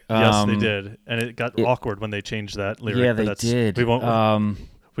lyric. Yes, they did. And it got awkward when they changed that lyric. Yeah, they did. We won't.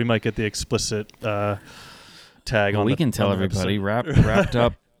 We might get the explicit tag on. We can tell everybody. Wrapped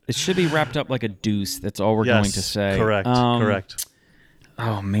up. It should be wrapped up like a deuce. That's all we're going to say. Correct. Correct.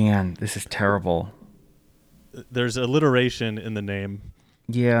 Oh man, this is terrible. There's alliteration in the name.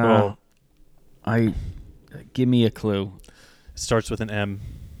 Yeah. Well, give me a clue. It starts with an M.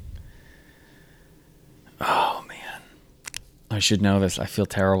 Oh man, I should know this. I feel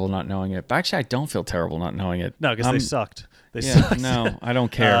terrible not knowing it. But actually, I don't feel terrible not knowing it. No, because they sucked. They sucked. No, I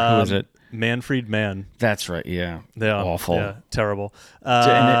don't care. Who is it? Manfred Mann. That's right. Yeah. Awful. Yeah. Terrible.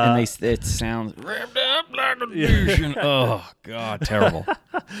 It sounds wrapped up like a illusion. Oh God, terrible.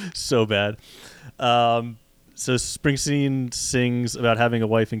 So bad. So Springsteen sings about having a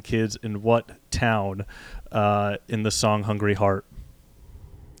wife and kids in what town in the song "Hungry Heart"?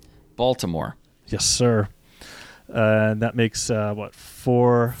 Baltimore. Yes, sir. And that makes what,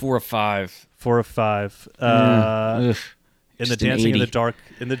 4? 4 of 5. 4 of 5. In the dancing in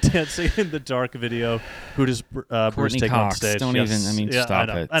the dark video, who does Bruce take Cox. on stage? Don't even. I mean, stop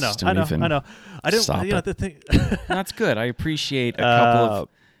it. I know. I didn't. Stop it. The thing. That's good. I appreciate a couple of.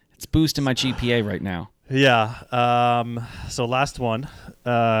 It's boosting my GPA right now. Yeah. So last one.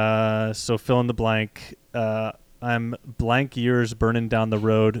 So fill in the blank. I'm blank years burning down the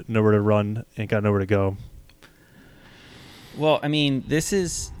road, nowhere to run, ain't got nowhere to go. Well, I mean, this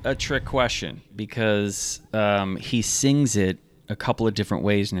is a trick question because he sings it a couple of different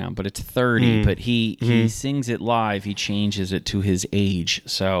ways now, but it's 30. But he sings it live. He changes it to his age.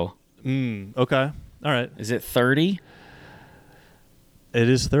 So, okay, all right. Is it 30? It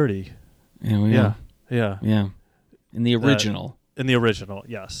is 30. Yeah. In the original.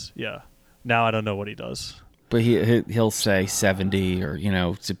 Yes. Yeah. Now I don't know what he does. But he'll say 70 or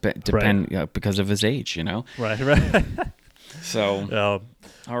depend right. Because of his age, Right. So,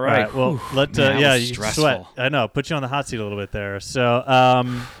 all right. Well, you sweat. I know. Put you on the hot seat a little bit there. So,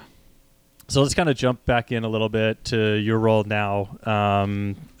 let's kind of jump back in a little bit to your role now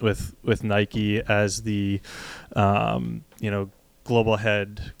with Nike as the global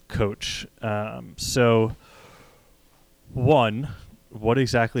head coach. So, one, what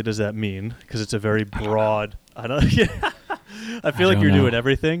exactly does that mean? Because it's a very broad. I feel like you're doing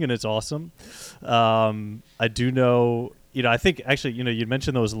everything, and it's awesome. I do know. I think actually, you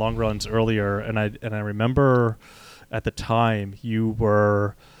mentioned those long runs earlier, and I remember at the time you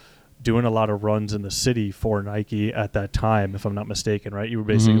were doing a lot of runs in the city for Nike at that time, if I'm not mistaken, right? You were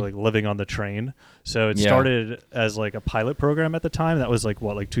basically like living on the train. So it started as like a pilot program at the time. That was like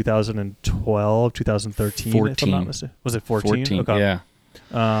 2012, 2013, 14. if I'm not mistaken. Was it 14? 14, okay. Yeah.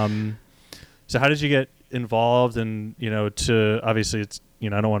 So how did you get involved? And, to obviously it's, I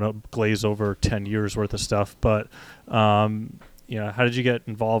don't want to glaze over 10 years worth of stuff, but, how did you get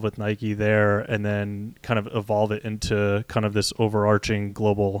involved with Nike there and then kind of evolve it into kind of this overarching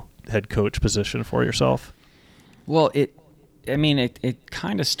global head coach position for yourself? Well, it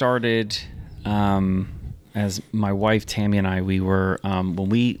kind of started as my wife, Tammy, and I, we were, when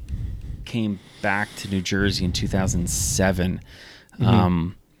we came back to New Jersey in 2007,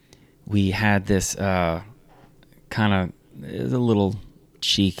 we had this kind of, it was a little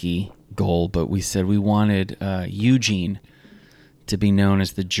cheeky goal, but we said we wanted Eugene to be known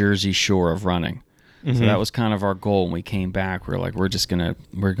as the Jersey Shore of running. So that was kind of our goal. When we came back, we're like, we're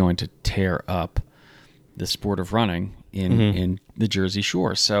going to tear up the sport of running in the Jersey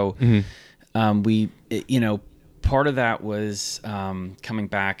Shore. So we, part of that was coming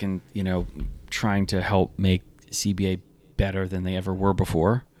back and, trying to help make CBA better than they ever were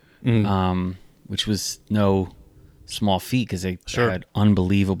before, which was no small feat because they had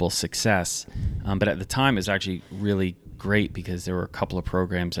unbelievable success. But at the time, it was actually really great because there were a couple of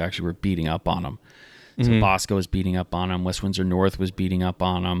programs that actually were beating up on them. So Bosco was beating up on them. West Windsor North was beating up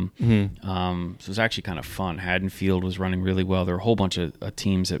on them. So it was actually kind of fun. Haddonfield was running really well. There were a whole bunch of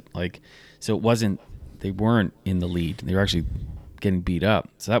teams that so they weren't in the lead. They were actually getting beat up.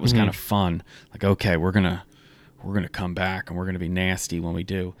 So that was kind of fun. Like, okay, we're gonna come back and we're gonna be nasty when we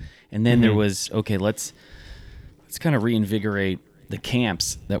do. And then there was, okay, let's kind of reinvigorate the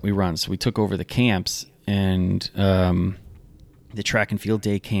camps that we run. So we took over the camps and the track and field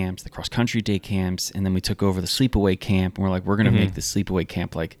day camps, the cross country day camps, and then we took over the sleepaway camp. And we're like, we're going to make the sleepaway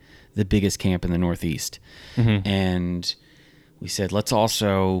camp like the biggest camp in the Northeast. And we said, let's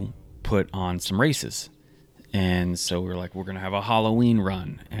also put on some races. And so we were like, we're going to have a Halloween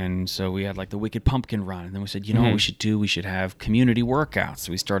run. And so we had like the Wicked Pumpkin run. And then we said, what we should do? We should have community workouts.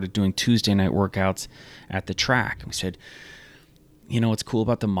 So we started doing Tuesday night workouts at the track. And we said, what's cool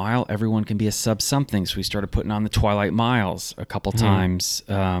about the mile? Everyone can be a sub something. So we started putting on the Twilight Miles a couple times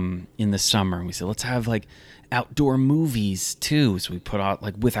in the summer. And we said, let's have like outdoor movies too. So we put out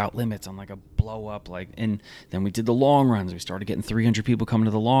like Without Limits on like a blow up, and then we did the long runs. We started getting 300 people coming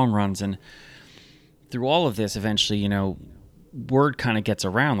to the long runs. And through all of this, eventually, word kind of gets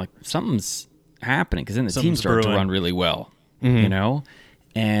around like something's happening because then the team started to run really well, and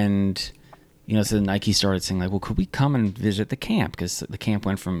so Nike started saying like, well, could we come and visit the camp? Because the camp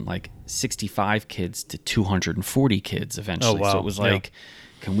went from like 65 kids to 240 kids eventually. Oh, wow. So it was like,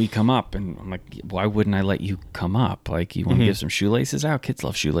 can we come up? And I'm like, why wouldn't I let you come up? Like, you want to give some shoelaces out? Kids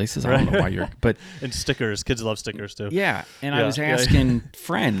love shoelaces. I don't know why you're, but. And stickers. Kids love stickers too. Yeah. And I was asking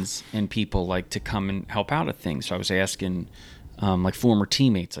friends and people like to come and help out at things. So I was asking like former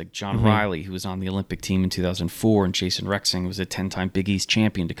teammates like John Riley, who was on the Olympic team in 2004, and Jason Rexing, who was a 10-time Big East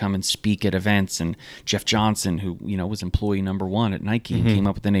champion, to come and speak at events, and Jeff Johnson, who, you know, was employee number 1 at Nike and came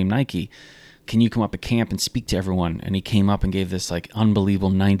up with the name Nike. Can you come up at camp and speak to everyone? And he came up and gave this like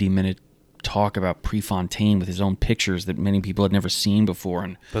unbelievable 90-minute talk about Prefontaine with his own pictures that many people had never seen before.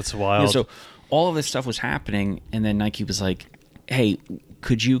 And that's wild. You know, so all of this stuff was happening, and then Nike was like, hey,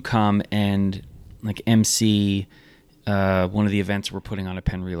 could you come and like MC one of the events we're putting on at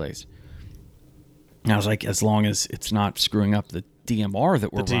Penn Relays? And I was like, as long as it's not screwing up the DMR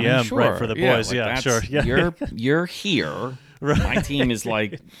that we're running, DM, sure. right, for the boys, sure. Yeah. You're here. Right. My team is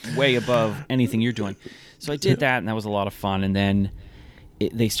like way above anything you're doing. So I did that, and that was a lot of fun. And then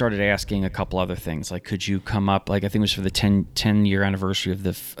they started asking a couple other things, like, could you come up? Like, I think it was for the 10-year anniversary of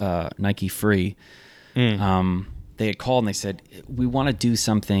the Nike Free. They had called and they said, we want to do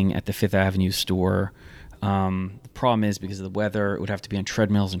something at the Fifth Avenue store. The problem is, because of the weather, it would have to be on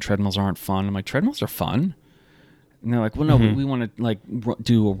treadmills, and treadmills aren't fun. I'm like, treadmills are fun? And they're like, well, no, we want to like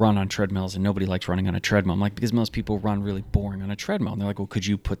do a run on treadmills, and nobody likes running on a treadmill. I'm like, because most people run really boring on a treadmill. And they're like, well, could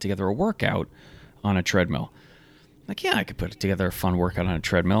you put together a workout on a treadmill? I'm like, yeah, I could put together a fun workout on a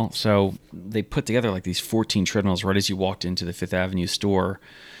treadmill. So they put together like these 14 treadmills right as you walked into the Fifth Avenue store.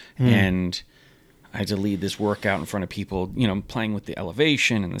 And I had to lead this workout in front of people, you know, playing with the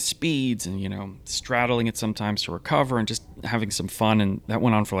elevation and the speeds, and, you know, straddling it sometimes to recover, and just having some fun. And that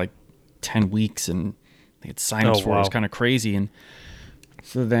went on for like 10 weeks, and they had signups for it. It was kind of crazy. And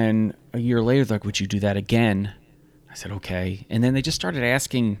so then a year later, they're like, would you do that again? I said, okay. And then they just started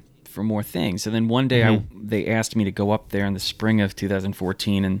asking for more things. So then one day they asked me to go up there in the spring of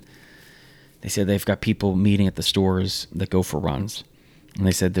 2014, and they said they've got people meeting at the stores that go for runs. And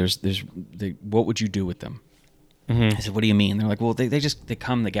they said, what would you do with them? I said, what do you mean? They're like, well, they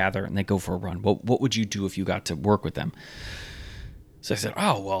come, they gather, and they go for a run. What would you do if you got to work with them? So I said,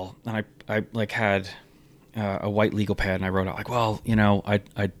 oh, well, and I like had a white legal pad, and I wrote out like, well, you know,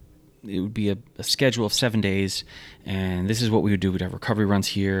 it would be a schedule of 7 days, and this is what we would do. We'd have recovery runs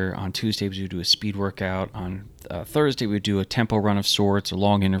here. On Tuesday, we would do a speed workout. On Thursday, we would do a tempo run of sorts, or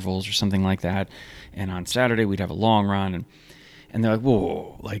long intervals, or something like that. And on Saturday, we'd have a long run. And they're like,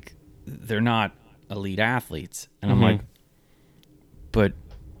 whoa, like, they're not elite athletes. And I'm like, but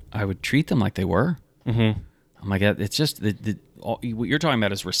I would treat them like they were. I'm like, it's just what you're talking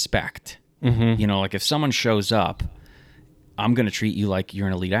about is respect. You know, like, if someone shows up, I'm going to treat you like you're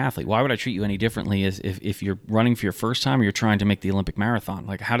an elite athlete. Why would I treat you any differently as if you're running for your first time, or you're trying to make the Olympic marathon?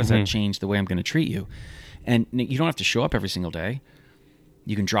 Like, how does that change the way I'm going to treat you? And you don't have to show up every single day.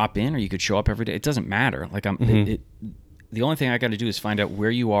 You can drop in, or you could show up every day. It doesn't matter. Like, the only thing I got to do is find out where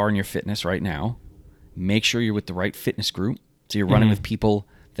you are in your fitness right now. Make sure you're with the right fitness group. So you're running with people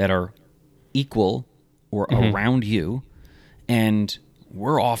that are equal or around you. And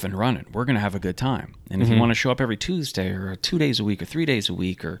we're off and running. We're going to have a good time. And if you want to show up every Tuesday, or 2 days a week, or 3 days a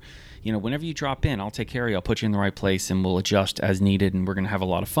week, or, you know, whenever you drop in, I'll take care of you. I'll put you in the right place, and we'll adjust as needed, and we're going to have a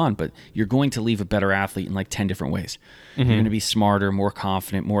lot of fun. But you're going to leave a better athlete in like 10 different ways. You're going to be smarter, more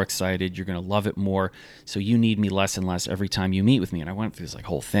confident, more excited. You're going to love it more. So you need me less and less every time you meet with me. And I went through this like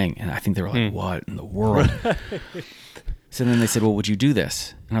whole thing, and I think they were like, what in the world? So then they said, well, would you do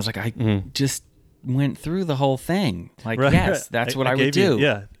this? And I was like, I just went through the whole thing. Like, yes, that's what I would do.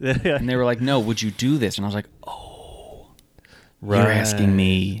 Yeah. And they were like, no, would you do this? And I was like, oh, you're asking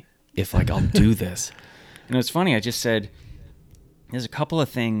me if like I'll do this. And it was funny. I just said, there's a couple of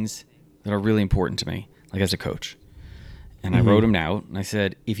things that are really important to me, like as a coach. And I wrote them out, and I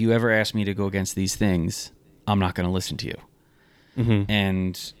said, if you ever ask me to go against these things, I'm not going to listen to you.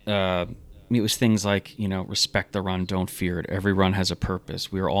 And it was things like, you know, respect the run, don't fear it. Every run has a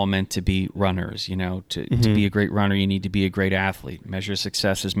purpose. We are all meant to be runners. You know, to be a great runner, you need to be a great athlete. Measure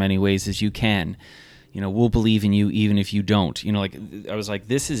success as many ways as you can. You know, we'll believe in you even if you don't. You know, like, I was like,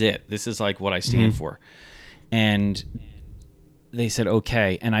 this is it. This is like what I stand for. And they said,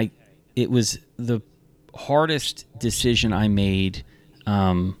 okay. And it was the hardest decision I made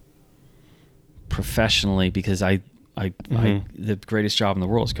professionally, because the greatest job in the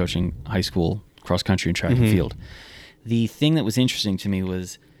world is coaching high school cross country and track and field. The thing that was interesting to me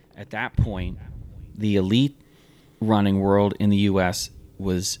was, at that point, the elite running world in the U.S.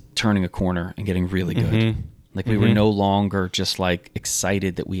 was turning a corner and getting really good. Like, we were no longer just like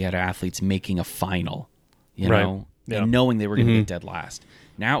excited that we had athletes making a final, you know, and knowing they were going to get dead last.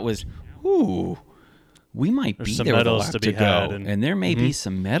 Now it was, ooh, we might be there with a lap to go, and there may be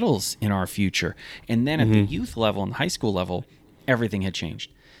some medals in our future. And then at the youth level and high school level, everything had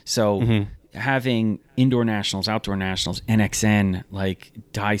changed. So having indoor nationals, outdoor nationals, NXN, like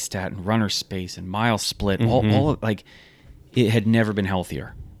die-stat and runner space and mile split, all like it had never been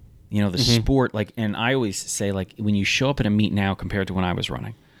healthier. You know, the sport, like, and I always say, like, when you show up at a meet now compared to when I was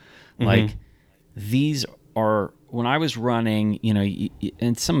running, like, these are, when I was running, you know,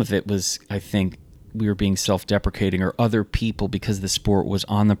 and some of it was, I think, we were being self-deprecating, or other people, because the sport was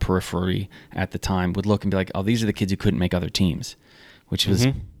on the periphery at the time, would look and be like, oh, these are the kids who couldn't make other teams, which was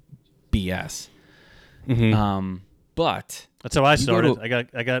BS. But that's how I started.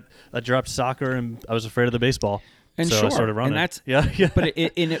 I dropped soccer and I was afraid of the baseball. And so sure, I started running. And that's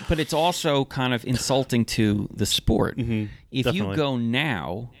but it's also kind of insulting to the sport. If Definitely. You go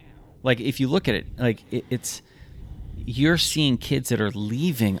now, like if you look at it, like it's you're seeing kids that are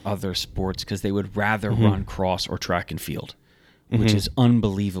leaving other sports because they would rather run cross or track and field, which is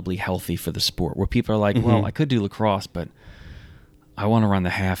unbelievably healthy for the sport. Where people are like, well, I could do lacrosse, but I want to run the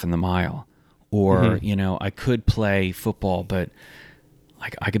half and the mile, or you know, I could play football, but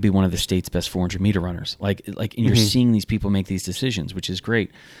like I could be one of the state's best 400-meter runners. Like, and you're seeing these people make these decisions, which is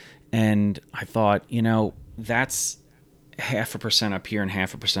great. And I thought, you know, that's 0.5% up here and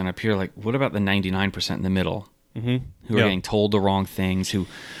 0.5% up here. Like, what about the 99% in the middle who are getting told the wrong things? Who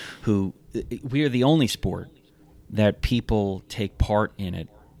we are the only sport that people take part in it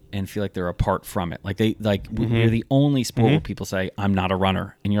and feel like they're apart from it. Like we're the only sport where people say, I'm not a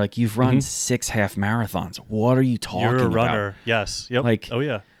runner. And you're like, you've run 6 half marathons. What are you talking about? You're a runner. Yes. Yep. Like, oh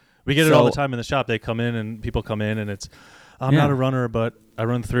yeah. We get it all the time in the shop. They come in and people come in and it's, I'm not a runner, but I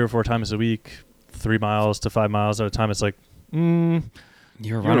run 3 or 4 times a week, 3 miles to 5 miles at a time. It's like,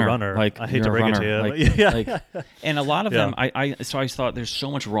 you're a runner. Like, I hate to break it to you. Like, and a lot of them, I thought there's so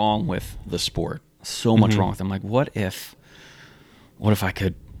much wrong with the sport. So much wrong with them. Like, what if I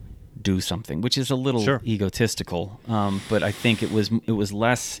could do something, which is a little egotistical, but I think it was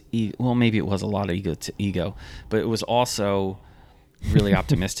less well, maybe it was a lot of ego, but it was also really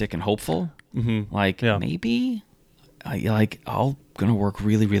optimistic and hopeful. Like, maybe I'll gonna work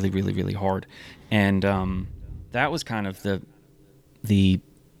really, really, really, really hard. And that was kind of the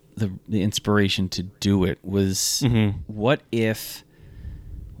inspiration to do it was what if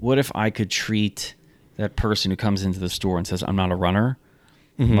I could treat that person who comes into the store and says, I'm not a runner,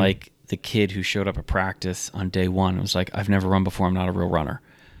 like the kid who showed up at practice on day one and was like, I've never run before, I'm not a real runner.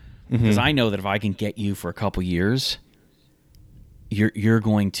 Because I know that if I can get you for a couple years, you're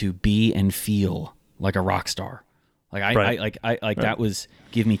going to be and feel like a rock star. Like that was,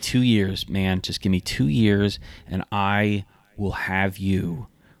 give me 2 years, man. Just give me 2 years and I will have you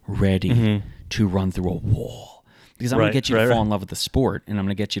ready to run through a wall. Because I'm going to get you to fall in love with the sport, and I'm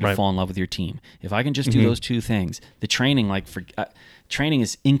going to get you to fall in love with your team. If I can just do those 2 things, the training, training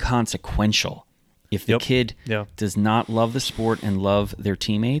is inconsequential. If the kid does not love the sport and love their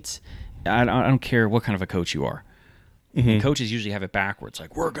teammates, I don't care what kind of a coach you are. Coaches usually have it backwards.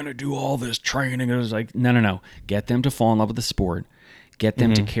 Like, we're going to do all this training. And it's like, no. Get them to fall in love with the sport. Get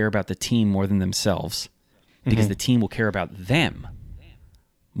them to care about the team more than themselves, because the team will care about them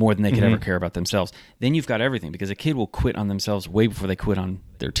more than they could ever care about themselves. Then you've got everything, because a kid will quit on themselves way before they quit on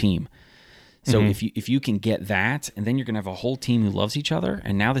their team. So if you can get that, and then you're going to have a whole team who loves each other,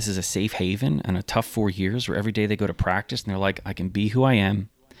 and now this is a safe haven and a tough 4 years where every day they go to practice and they're like, I can be who I am,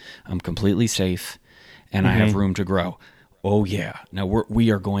 I'm completely safe, and I have room to grow. Oh yeah, now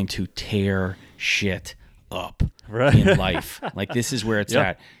we are going to tear shit up in life. Like, this is where it's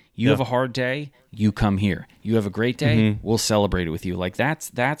at. You have a hard day, you come here. You have a great day, we'll celebrate it with you. Like, that's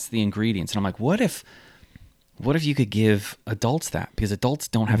the ingredients. And I'm like, what if you could give adults that? Because adults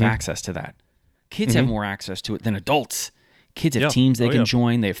don't have access to that. Kids have more access to it than adults. Kids have teams they can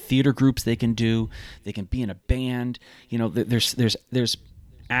join. They have theater groups they can do. They can be in a band. You know, there's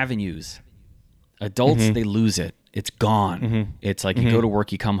avenues. Adults, they lose it. It's gone. It's like you go to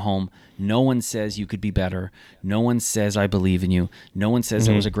work, you come home. No one says you could be better. No one says I believe in you. No one says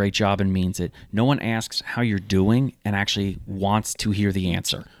that was a great job and means it. No one asks how you're doing and actually wants to hear the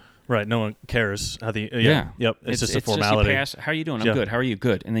answer. Right. No one cares how the Yep. It's just a formality. Just how are you doing? I'm good. How are you?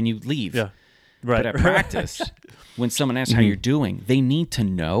 Good. And then you leave. Yeah. Right. But at practice, when someone asks how you're doing, they need to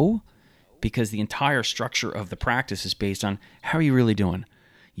know, because the entire structure of the practice is based on how are you really doing?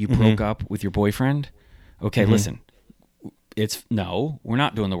 You broke up with your boyfriend? Okay, listen. No, we're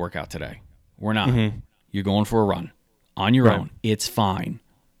not doing the workout today. We're not. You're going for a run on your own. It's fine.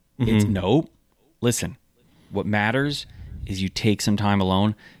 It's nope. Listen, what matters is you take some time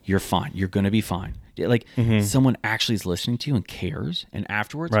alone. You're fine. You're going to be fine. Like, someone actually is listening to you and cares. And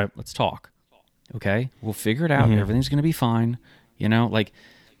afterwards, let's talk. Okay, we'll figure it out. Everything's going to be fine. You know, like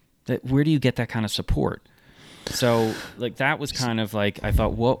that. Where do you get that kind of support? So like that was kind of like, I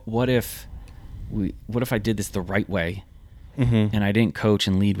thought, what if I did this the right way, and I didn't coach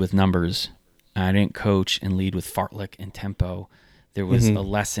and lead with numbers, and I didn't coach and lead with fartlek and tempo. There was a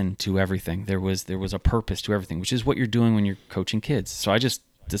lesson to everything. There was a purpose to everything, which is what you're doing when you're coaching kids. So I just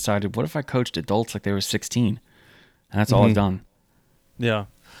decided, what if I coached adults like they were 16? And that's all I've done. Yeah.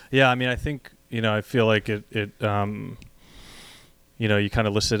 Yeah. I mean, I think, I feel like it you kind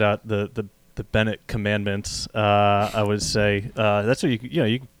of listed out the Bennett commandments. I would say, that's what you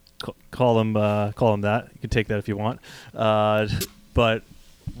can call them that. You can take that if you want. But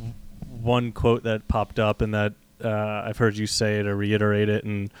one quote that popped up, and that I've heard you say it or reiterate it,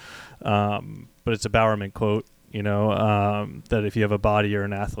 and but it's a Bowerman quote, that if you have a body, you're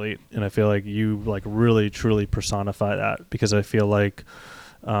an athlete. And I feel like you like really truly personify that, because I feel like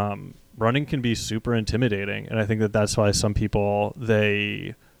running can be super intimidating, and I think that's why some people,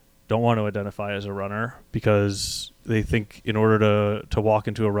 they don't want to identify as a runner, because they think in order to walk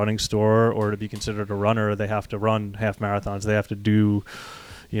into a running store or to be considered a runner, they have to run half marathons, they have to do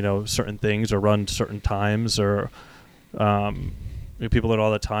certain things or run certain times, or people that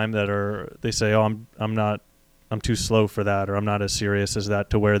all the time they say, oh, I'm too slow for that, or I'm not as serious as that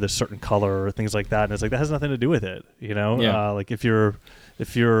to wear this certain color, or things like that. And it's like, that has nothing to do with it. Like if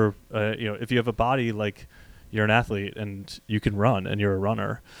you have a body, like you're an athlete and you can run and you're a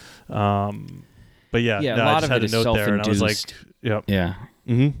runner. But a lot of it is self-induced. There, and I was like, yep. Yeah.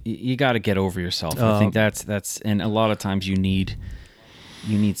 Mm-hmm. You got to get over yourself. I think that's, and a lot of times you need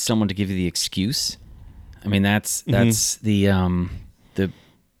someone to give you the excuse. I mean, that's the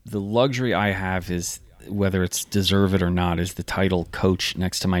luxury I have, is whether it's deserve it or not, is the title coach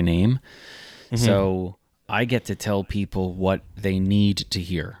next to my name. So I get to tell people what they need to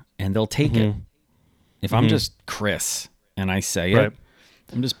hear, and they'll take it. If I'm just Chris and I say it,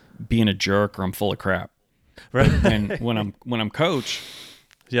 I'm just being a jerk, or I'm full of crap. Right. And when I'm coach,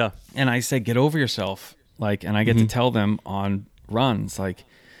 and I say, get over yourself, like, and I get to tell them on runs, like,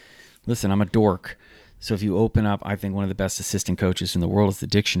 listen, I'm a dork. So if you open up, I think one of the best assistant coaches in the world is the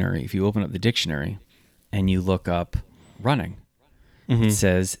dictionary. If you open up the dictionary and you look up running, it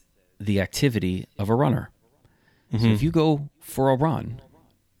says the activity of a runner. So if you go for a run,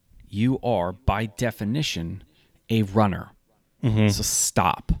 you are by definition a runner. So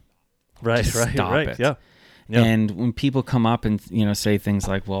stop. Right. Stop it. Yeah. And when people come up and say things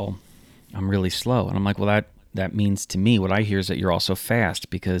like, well, I'm really slow, and I'm like, well, that means to me, what I hear is that you're also fast,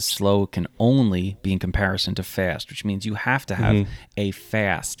 because slow can only be in comparison to fast, which means you have to have a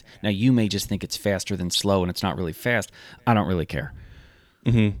fast. Now, you may just think it's faster than slow, and it's not really fast. I don't really care.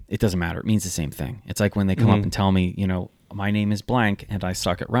 It doesn't matter. It means the same thing. It's like when they come up and tell me, my name is blank and I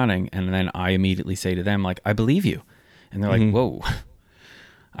suck at running, and then I immediately say to them, like, I believe you. And they're like, whoa,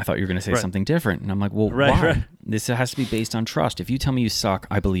 I thought you were going to say something different. And I'm like, well, why? Right. This has to be based on trust. If you tell me you suck,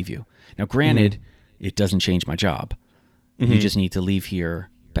 I believe you. Now, granted, it doesn't change my job. You just need to leave here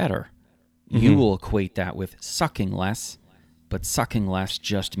better. You will equate that with sucking less, but sucking less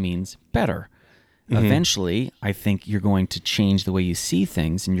just means better. Eventually, I think you're going to change the way you see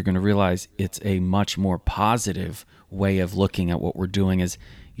things, and you're going to realize it's a much more positive way of looking at what we're doing, is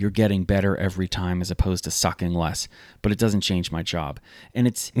you're getting better every time as opposed to sucking less. But it doesn't change my job. And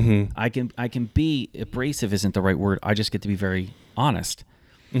it's I can be abrasive, isn't the right word. I just get to be very honest.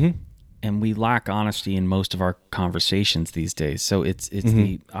 And we lack honesty in most of our conversations these days. So it's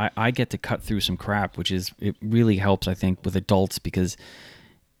I get to cut through some crap, it really helps, I think, with adults, because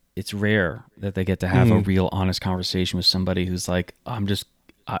it's rare that they get to have a real honest conversation with somebody who's like, I'm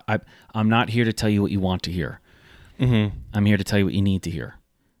not here to tell you what you want to hear. I'm here to tell you what you need to hear.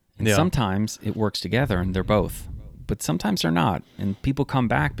 And sometimes it works together and they're both, but sometimes they're not. And people come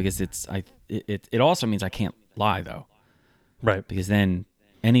back because it also means I can't lie, though. Right. Because then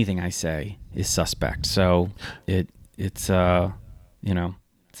anything I say is suspect. So it's not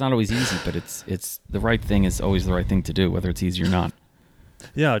always easy, but it's the right thing is always the right thing to do, whether it's easy or not.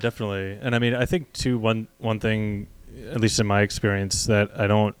 Yeah, definitely. And I mean, I think too, one thing, at least in my experience, that I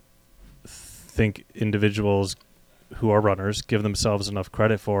don't think individuals who are runners give themselves enough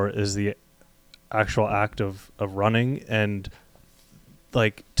credit for is the actual act of running. And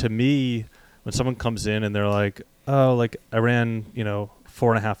like, to me, when someone comes in and they're like, oh, like I ran,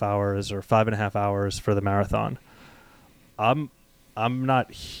 4.5 hours or 5.5 hours for the marathon, I'm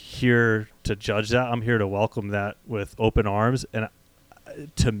not here to judge that. I'm here to welcome that with open arms. And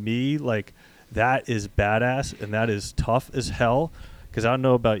to me, like, that is badass and that is tough as hell, because I don't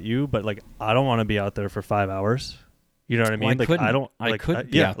know about you, but like, I don't want to be out there for 5 hours. You know what I mean? Well, I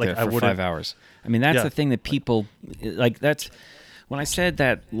couldn't be out there for 5 hours. I mean, that's the thing that people like. That's when I said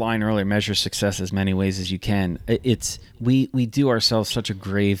that line earlier. Measure success as many ways as you can. We do ourselves such a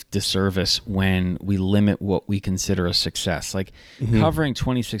grave disservice when we limit what we consider a success. Like covering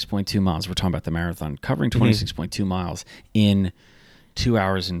 26.2 miles. We're talking about the marathon. Covering 26.2 miles in 2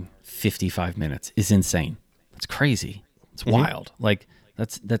 hours and 55 minutes is insane. It's crazy. It's wild. Like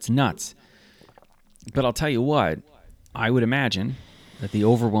that's nuts. But I'll tell you what. I would imagine that the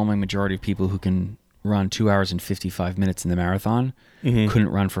overwhelming majority of people who can run 2 hours and 55 minutes in the marathon couldn't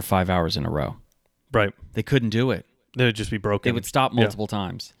run for 5 hours in a row. Right. They couldn't do it. They would just be broken. They would stop multiple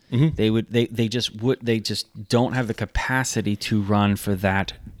times. They just don't have the capacity to run for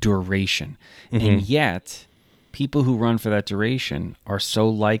that duration. And yet, people who run for that duration are so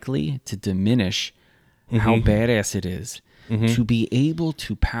likely to diminish how badass it is to be able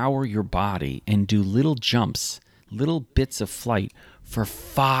to power your body and do little jumps, little bits of flight for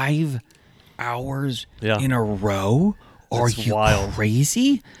 5 hours in a row. Are you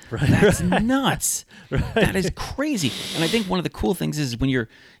crazy? Right. That's nuts. Right. That is crazy. And I think one of the cool things is when we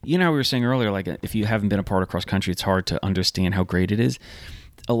were saying earlier, like if you haven't been a part of cross country, it's hard to understand how great it is.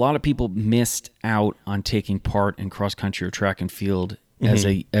 A lot of people missed out on taking part in cross country or track and field as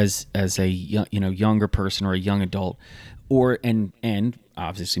a younger person or a young adult, and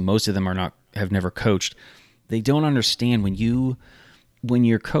obviously most of them have never coached. They don't understand when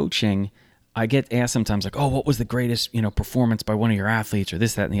you're coaching. I get asked sometimes like, oh, what was the greatest, performance by one of your athletes or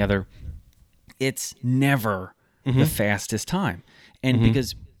this, that, and the other? It's never the fastest time. And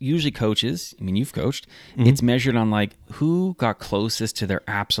because usually coaches, I mean, you've coached, it's measured on like who got closest to their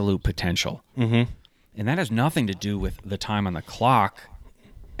absolute potential. And that has nothing to do with the time on the clock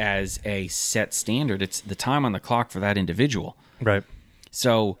as a set standard. It's the time on the clock for that individual. Right.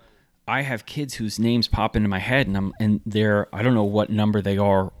 So I have kids whose names pop into my head, and they're I don't know what number they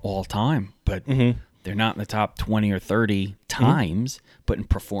are all time, but they're not in the top 20 or 30 times. But in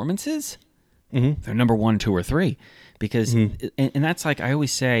performances, they're number 1, 2, or 3. Because and that's like I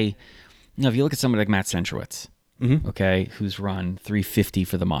always say, if you look at somebody like Matt Centrowitz, okay, who's run 350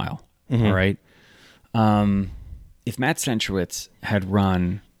 for the mile, all right. If Matt Centrowitz had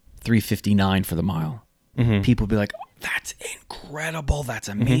run 359 for the mile, people would be like, that's incredible. That's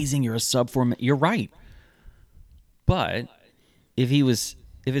amazing. You're a sub-4. You're right. But if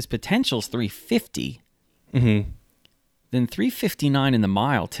his potential's 350, then 359 in the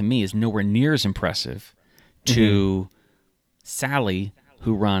mile to me is nowhere near as impressive to Sally,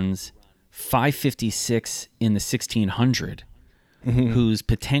 who runs 556 in the 1600, whose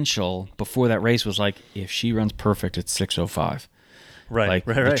potential before that race was like, if she runs perfect, it's 605. Right,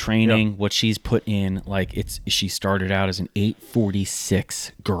 the training, what she's put in, like she started out as an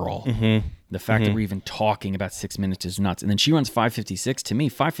 846 girl. The fact that we're even talking about 6 minutes is nuts. And then she runs 556. To me,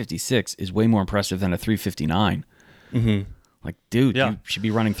 556 is way more impressive than a 359. Like, dude, you should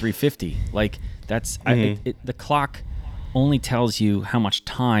be running 350. Like, that's the clock only tells you how much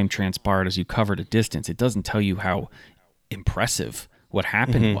time transpired as you covered a distance. It doesn't tell you how impressive what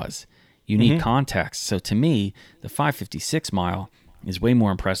happened was. You need context. So to me, the 556 mile is way more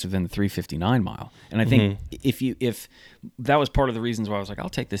impressive than the 359 mile. And I think if that was part of the reasons why I was like, I'll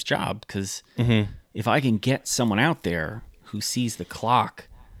take this job, because if I can get someone out there who sees the clock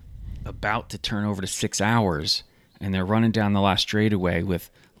about to turn over to 6 hours and they're running down the last straightaway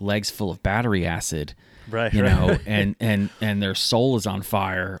with legs full of battery acid, and their soul is on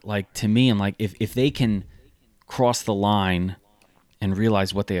fire, like, to me, I'm like, if they can cross the line and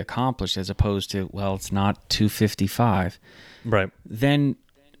realize what they accomplished as opposed to, well, it's not 255. Right. Then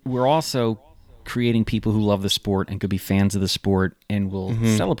we're also creating people who love the sport and could be fans of the sport and will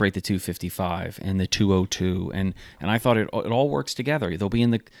celebrate the 255 and the 202. And I thought it all works together. They'll be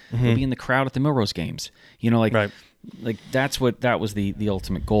in the crowd at the Milrose games. Like that was the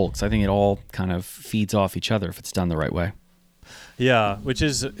ultimate goal, because I think it all kind of feeds off each other if it's done the right way. Yeah,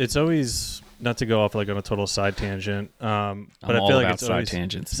 it's always, not to go off like on a total side tangent, but I feel like it's always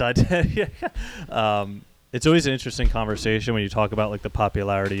tangents. It's always an interesting conversation when you talk about like the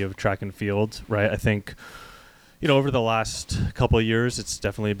popularity of track and field, right? I think, over the last couple of years, it's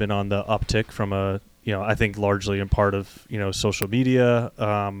definitely been on the uptick from I think largely in part of, social media.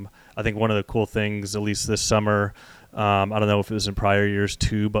 I think one of the cool things, at least this summer, I don't know if it was in prior years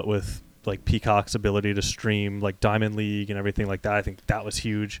too, but with like Peacock's ability to stream like Diamond League and everything like that, I think that was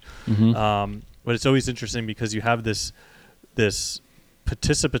huge. But it's always interesting because you have this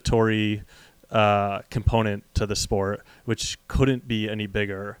participatory component to the sport, which couldn't be any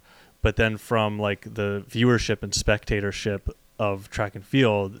bigger. But then from like the viewership and spectatorship of track and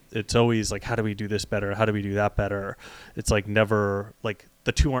field, it's always like, how do we do this better? How do we do that better? It's like never like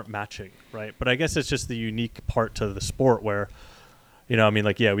the two aren't matching, right? But I guess it's just the unique part to the sport where, you know, I mean,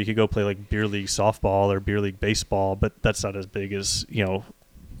 like, yeah, we could go play like beer league softball or beer league baseball, but that's not as big as, you know,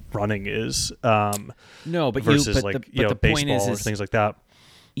 running is. No, but versus the baseball or things like that.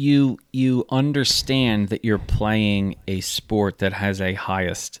 You understand that you're playing a sport that has a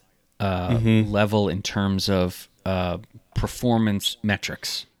highest level in terms of performance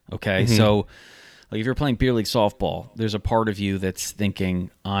metrics. Okay, so like if you're playing beer league softball, there's a part of you that's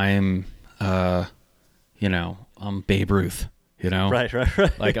thinking, I'm Babe Ruth. You know, right.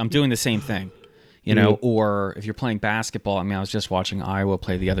 Like I'm doing the same thing. You know, or if you're playing basketball, I mean, I was just watching Iowa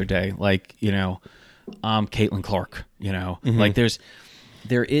play the other day. Like, you know, Caitlin Clark. You know, like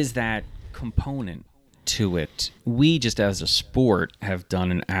there is that component to it. We just as a sport have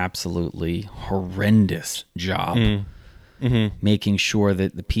done an absolutely horrendous job making sure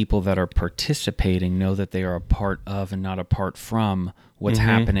that the people that are participating know that they are a part of and not apart from what's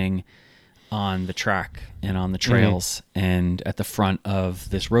happening on the track and on the trails and at the front of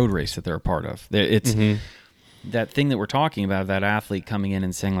this road race that they're a part of. It's that thing that we're talking about, that athlete coming in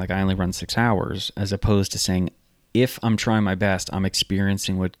and saying, like, I only run 6 hours, as opposed to saying, if I'm trying my best, I'm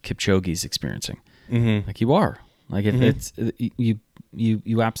experiencing what Kipchoge's experiencing. Like you are. Like it's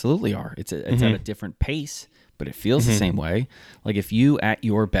you absolutely are. It's at a different pace, but it feels the same way. Like if you at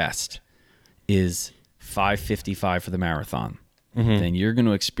your best is 5:55 for the marathon, then you're going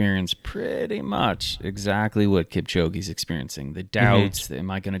to experience pretty much exactly what Kipchoge's experiencing. The doubts, am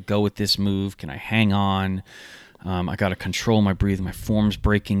I going to go with this move? Can I hang on? I got to control my breathing. My form's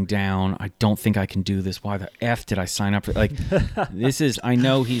breaking down. I don't think I can do this. Why the F did I sign up for? Like, I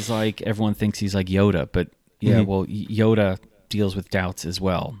know he's like, everyone thinks he's like Yoda, but yeah, well, Yoda deals with doubts as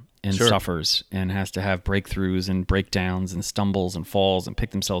well and suffers and has to have breakthroughs and breakdowns and stumbles and falls and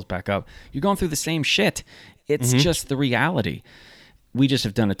pick themselves back up. You're going through the same shit. It's just the reality. We just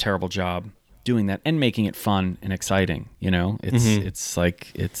have done a terrible job doing that and making it fun and exciting. You know,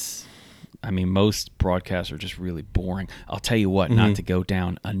 I mean, most broadcasts are just really boring. I'll tell you what, not to go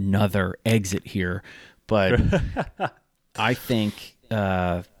down another exit here, but I think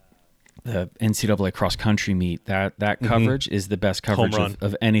the NCAA cross country meet, that coverage is the best coverage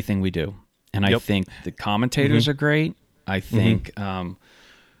of anything we do. And I think the commentators are great. I think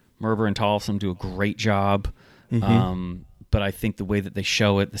Merber and Tollefson do a great job. But I think the way that they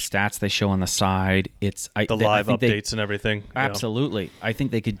show it, the stats they show on the side, the live updates and everything. Absolutely. Yeah. I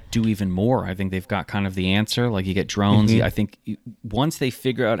think they could do even more. I think they've got kind of the answer. Like you get drones. I think once they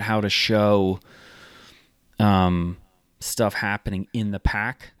figure out how to show stuff happening in the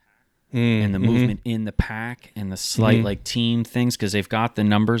pack and the movement in the pack and the slight like team things, because they've got the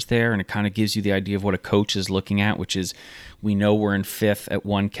numbers there and it kind of gives you the idea of what a coach is looking at, which is we know we're in 5th at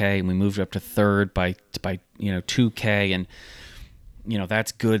 1K and we moved up to 3rd by 2K, and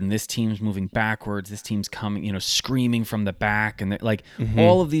that's good, and this team's moving backwards, this team's coming screaming from the back, and like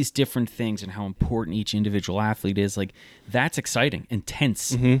all of these different things and how important each individual athlete is. Like that's exciting and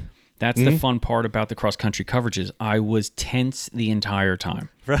tense. That's the fun part about the cross-country coverages. I was tense the entire time.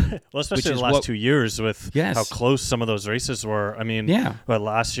 Right. Well, especially in the last 2 years with how close some of those races were. I mean, but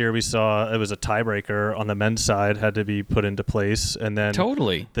last year we saw it was a tiebreaker on the men's side had to be put into place. And then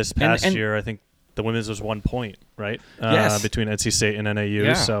this past year, I think the women's was 1 point, right? Between NC State and NAU.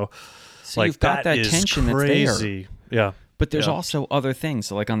 Yeah. So like, you've got that tension crazy. That's there. Yeah. But there's also other things.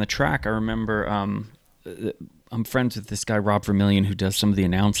 So like on the track, I remember I'm friends with this guy, Rob Vermillion, who does some of the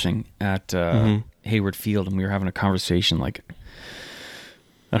announcing at Hayward Field, and we were having a conversation like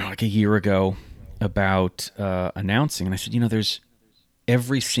a year ago about announcing, and I said, there's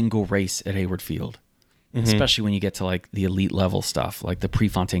every single race at Hayward Field, especially when you get to like the elite level stuff, like the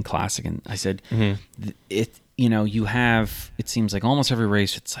Prefontaine Classic, and I said, you have, it seems like almost every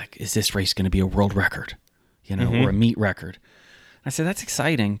race, it's like, is this race going to be a world record, or a meet record? I said, that's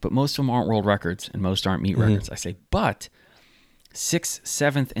exciting, but most of them aren't world records and most aren't meet records. I say, but 6th,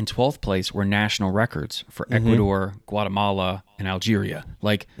 7th, and 12th place were national records for Ecuador, Guatemala, and Algeria.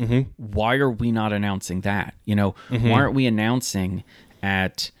 Like, why are we not announcing that? Why aren't we announcing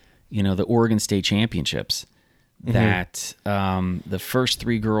at, the Oregon State Championships that the first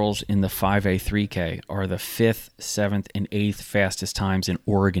 3 girls in the 5A 3K are the 5th, 7th, and 8th fastest times in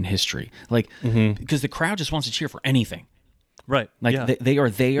Oregon history? Like, because the crowd just wants to cheer for anything. Right. Like they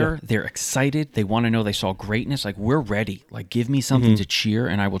are there. They're excited. They want to know they saw greatness. Like, we're ready. Like, give me something to cheer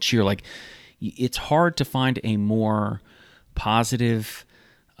and I will cheer. Like, it's hard to find a more positive,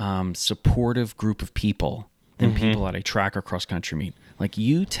 supportive group of people than people at a track or cross country meet. Like,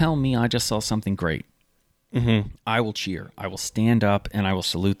 you tell me I just saw something great. I will cheer. I will stand up and I will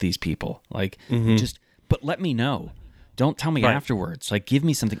salute these people. Like, but let me know. Don't tell me afterwards. Like, give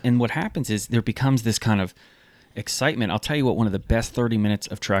me something. And what happens is there becomes this kind of excitement. I'll tell you what, one of the best 30 minutes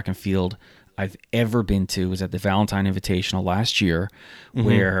of track and field I've ever been to was at the Valentine Invitational last year,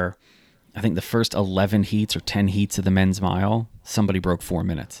 where I think the first 11 heats or 10 heats of the men's mile, somebody broke 4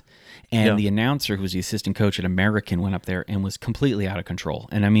 minutes. And the announcer, who was the assistant coach at American, went up there and was completely out of control.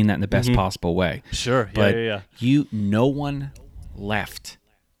 And I mean that in the best possible way. Sure. But no one left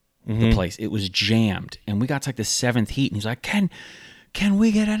the place. It was jammed. And we got to like the 7th heat, and he's like, can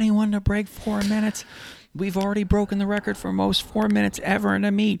we get anyone to break 4 minutes? We've already broken the record for most 4 minutes ever in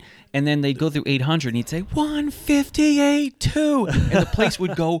a meet. And then they'd go through 800, and he'd say, 158.2. And the place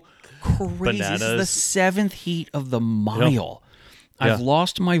would go crazy. Bananas. This is the 7th heat of the mile. I've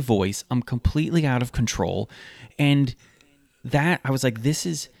lost my voice. I'm completely out of control. And that, I was like, this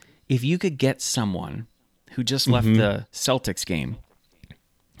is, if you could get someone who just left the Celtics game,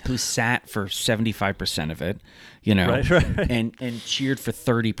 who sat for 75% of it, you know, and cheered for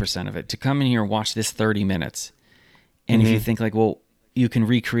 30% of it, to come in here and watch this 30 minutes. And if you think like, well, you can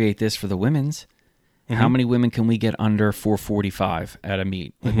recreate this for the women's, how many women can we get under 445 at a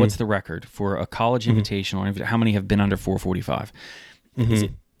meet? Like, what's the record for a college invitational? How many have been under 445? Is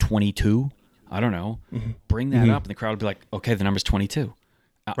it 22? I don't know. Bring that up, and the crowd would be like, okay, the number's 22.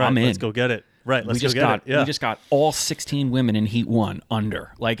 I'm in. Let's go get it. Right, let's go get it. We just got all 16 women in heat 1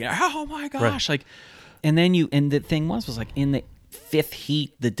 under. Like, oh my gosh. Like, and then and the thing was like in the 5th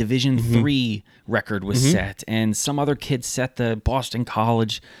heat, the Division 3 record was set, and some other kid set the Boston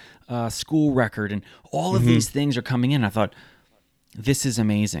College school record, and all of these things are coming in. I thought, this is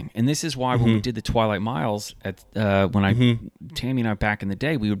amazing. And this is why when we did the Twilight Miles, when Tammy and I back in the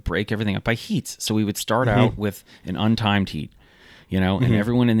day, we would break everything up by heats. So we would start out with an untimed heat, you know, and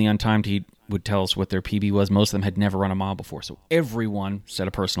everyone in the untimed heat would tell us what their PB was. Most of them had never run a mile before. So everyone set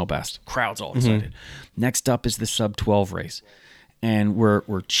a personal best. Crowd's all excited. Next up is the sub 12 race. And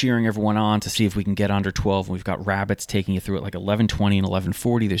we're cheering everyone on to see if we can get under 12. And we've got rabbits taking you through it, like 11:20 and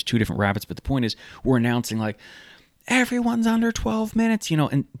 11:40. There's 2 different rabbits. But the point is, we're announcing like, everyone's under 12 minutes, you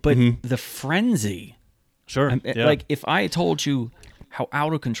know, but the frenzy. Sure. Like, if I had told you how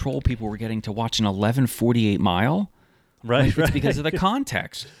out of control people were getting to watch an 11:48 mile, it's because of the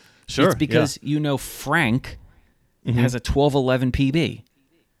context. Sure. It's because, you know, Frank has a 12:11 PB,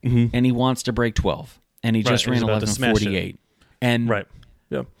 and he wants to break 12, and he just ran 11:48. And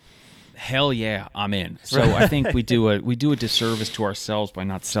hell yeah, I'm in. So I think we do a disservice to ourselves by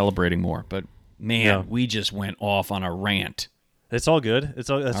not celebrating more. But man, we just went off on a rant. It's all good. That's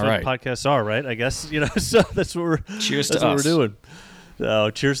what podcasts are, right? I guess, you know. So that's what we're. Cheers that's to what us. We're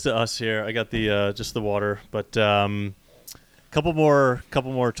doing. Cheers to us here. I got the just the water, but couple more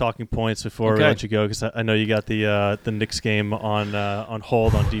talking points before we let you go, because I know you got the Knicks game on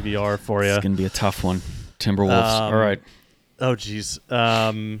hold on DVR for you. It's gonna be a tough one. Timberwolves. All right. Oh geez.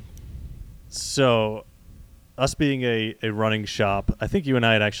 So, us being a running shop, I think you and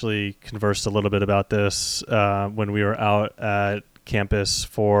I had actually conversed a little bit about this when we were out at campus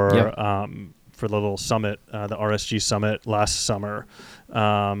for the little summit, the RSG summit last summer.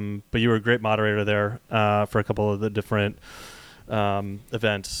 But you were a great moderator there for a couple of the different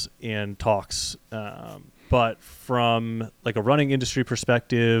events and talks. But from like a running industry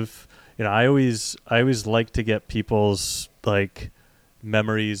perspective, you know, I always like to get people's like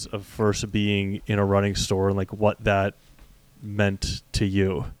memories of first being in a running store and like what that meant to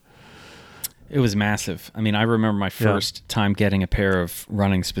you. It was massive. I mean, I remember my first time getting a pair of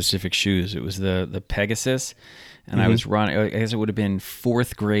running specific shoes. It was the Pegasus, and I was running, I guess it would have been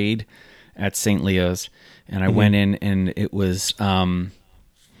 4th grade at St. Leo's, and I went in, and it was the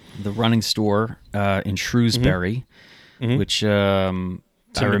running store in Shrewsbury, which I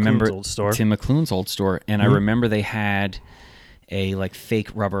remember Tim McClune's old store, and I remember they had a like fake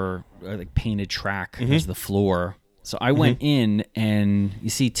rubber like painted track as the floor. So I went in, and you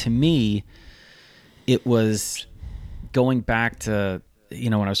see, to me, it was going back to, you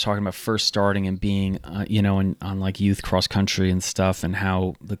know, when I was talking about first starting and being, you know, on like youth cross country and stuff, and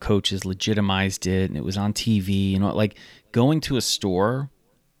how the coaches legitimized it, and it was on TV, you know, like going to a store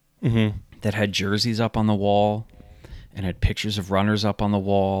that had jerseys up on the wall and had pictures of runners up on the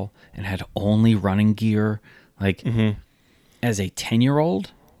wall and had only running gear. Like as a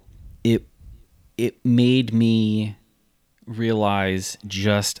 10-year-old, it made me realize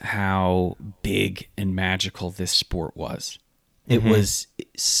just how big and magical this sport was. It was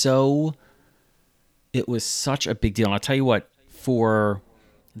such a big deal. And I'll tell you what, for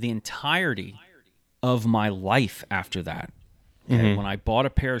the entirety of my life after that, when I bought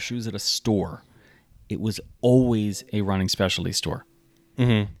a pair of shoes at a store, it was always a running specialty store.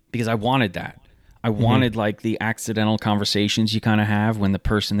 Because I wanted that. I wanted like the accidental conversations you kind of have when the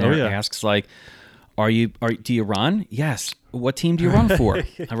person there asks like, do you run? Yes. What team do you run for?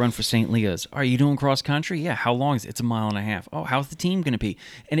 I run for St. Leo's. Are you doing cross country? Yeah. How long is it? It's a mile and a half. Oh, how's the team going to be?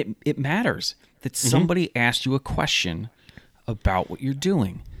 And it matters that somebody asked you a question about what you're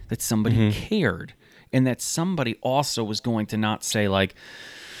doing, that somebody cared, and that somebody also was going to not say like,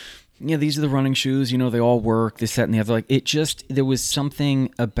 yeah, these are the running shoes, they all work, this, that, and the other. Like, there was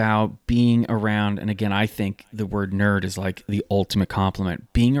something about being around, and again, I think the word nerd is like the ultimate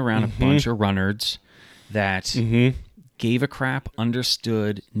compliment. Being around a bunch of runners that gave a crap,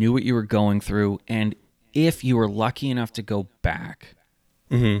 understood, knew what you were going through, and if you were lucky enough to go back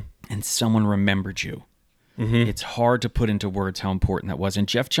and someone remembered you, it's hard to put into words how important that was. And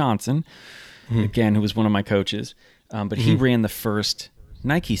Jeff Johnson, again, who was one of my coaches, but he ran the first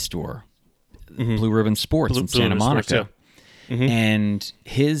Nike store, Blue Ribbon Sports in Santa Monica. And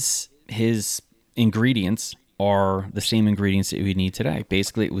his ingredients are the same ingredients that we need today.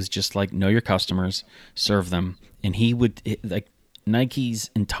 Basically, it was just like, know your customers, serve them. And he would, like,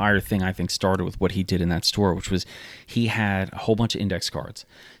 Nike's entire thing, I think, started with what he did in that store, which was he had a whole bunch of index cards.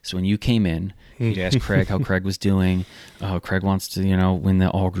 So when you came in, he'd ask Craig how Craig was doing. Oh, Craig wants to, win the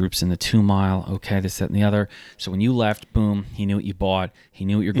all groups in the 2 mile. Okay, this, that, and the other. So when you left, boom, he knew what you bought. He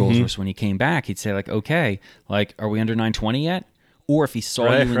knew what your goals were. So when he came back, he'd say like, okay, like, are we under 920 yet? Or if he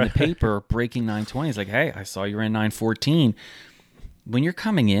saw you in the paper breaking 920, he's like, hey, I saw you ran 914. When you're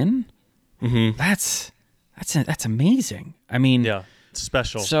coming in, that's amazing. I mean, yeah, it's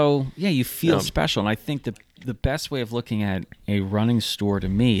special. So yeah, you feel special, and I think the best way of looking at a running store to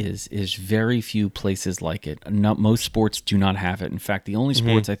me is very few places like it. Most sports do not have it. In fact, the only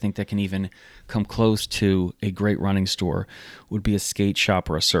sports I think that can even come close to a great running store would be a skate shop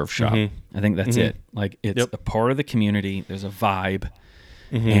or a surf shop. I think that's it. Like, it's a part of the community. There's a vibe,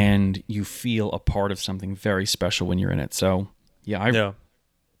 and you feel a part of something very special when you're in it. So yeah,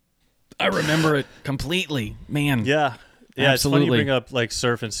 I remember it completely, man. Yeah. Yeah, absolutely. It's funny you bring up like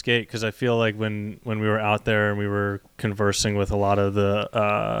surf and skate, because I feel like when we were out there and we were conversing with a lot of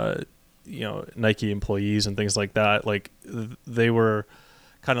the Nike employees and things like that, like they were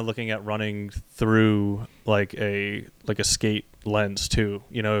kind of looking at running through like a skate lens too.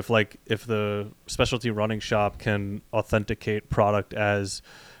 If the specialty running shop can authenticate product as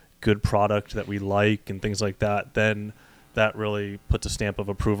good product that we like and things like that, then that really puts a stamp of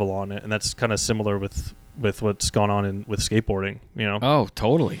approval on it. And that's kind of similar with what's gone on with skateboarding, Oh,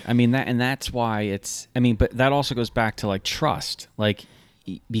 totally. I mean, that's why but that also goes back to like trust, like,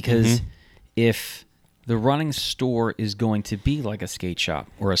 because if the running store is going to be like a skate shop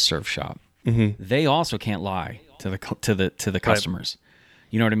or a surf shop, they also can't lie to the customers.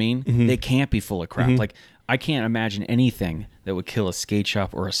 You know what I mean? They can't be full of crap. Like, I can't imagine anything that would kill a skate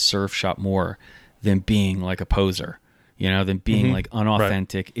shop or a surf shop more than being like a poser. Than being like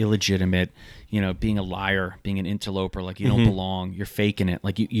unauthentic, illegitimate, being a liar, being an interloper, like you don't belong, you're faking it.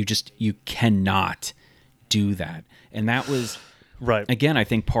 Like you cannot do that. And that was, again, I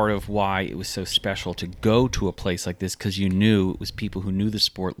think part of why it was so special to go to a place like this, because you knew it was people who knew the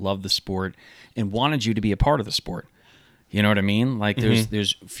sport, loved the sport, and wanted you to be a part of the sport. You know what I mean? Like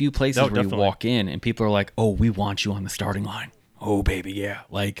there's few places where you walk in and people are like, oh, we want you on the starting line. Oh, baby, yeah.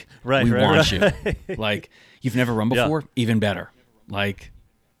 Like, we want you. Like, you've never run before? Even better. Like,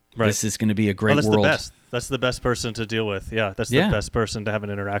 this is going to be a great world. That's the best person to deal with. Yeah, that's the best person to have an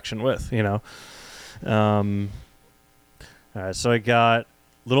interaction with, All right, so I got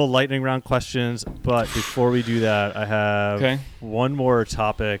little lightning round questions, but before we do that, I have one more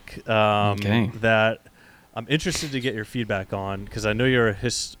topic that I'm interested to get your feedback on, because I know you're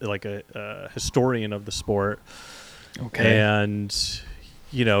a historian of the sport. Okay. And,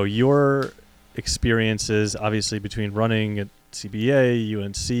 your experiences, obviously, between running at CBA,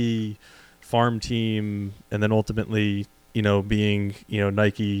 UNC, farm team, and then ultimately, being,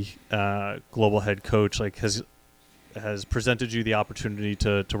 Nike global head coach, like has presented you the opportunity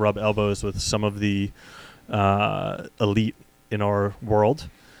to rub elbows with some of the elite in our world.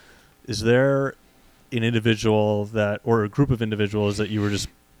 Is there an individual or a group of individuals that you were just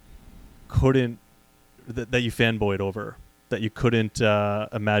couldn't, that you fanboyed over, that you couldn't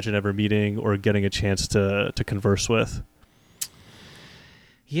imagine ever meeting or getting a chance to converse with?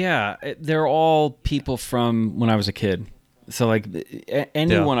 Yeah, they're all people from when I was a kid. So like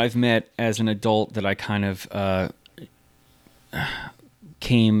anyone I've met as an adult that I kind of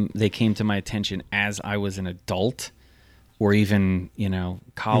came to my attention as I was an adult, or even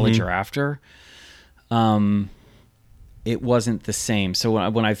college or after. it wasn't the same. So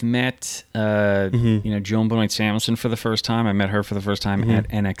when I've met, Joan Benoit Samuelson for the first time, I met her for the first time at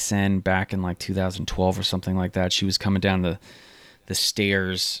NXN back in like 2012 or something like that. She was coming down the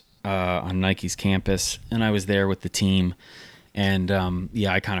stairs on Nike's campus, and I was there with the team. And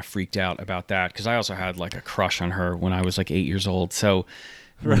I kind of freaked out about that because I also had like a crush on her when I was like 8 years old. So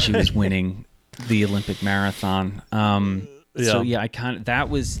when she was winning the Olympic marathon, I kind of that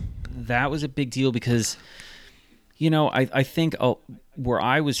was a big deal because, I think where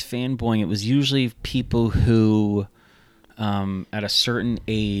I was fanboying, it was usually people who, at a certain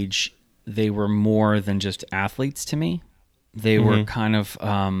age, they were more than just athletes to me. They were kind of,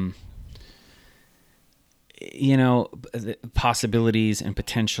 possibilities and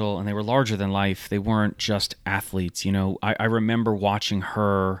potential, and they were larger than life. They weren't just athletes. I remember watching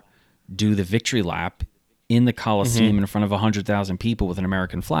her do the victory lap in the Coliseum in front of 100,000 people with an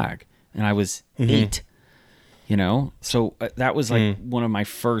American flag, and I was 8. So that was like one of my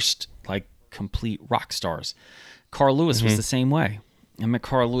first like complete rock stars. Carl Lewis was the same way. I met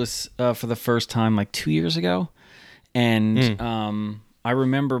Carl Lewis for the first time like 2 years ago, and I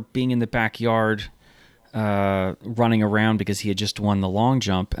remember being in the backyard running around because he had just won the long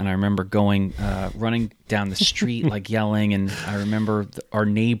jump, and I remember going running down the street like yelling, and I remember our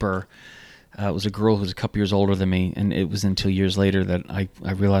neighbor was a girl who was a couple years older than me, and it was until years later that I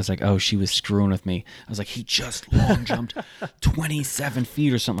realized like, oh, she was screwing with me. I was like, he just long jumped 27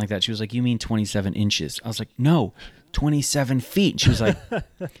 feet or something like that. She was like, you mean 27 inches? I was like, no, 27 feet. And she was like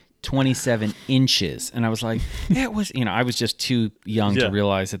 27 inches. And I was like, that was, I was just too young to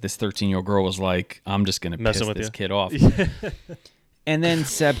realize that this 13-year-old girl was like, I'm just going to piss this kid off. And then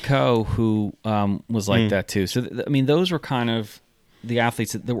Seb Coe, who was like that too. So, those were kind of the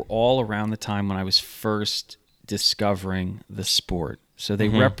athletes that were all around the time when I was first discovering the sport. So they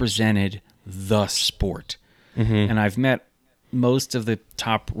represented the sport. And I've met most of the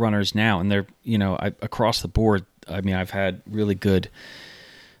top runners now, and they're, across the board. I've had really good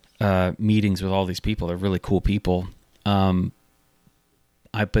meetings with all these people. They're really cool people. But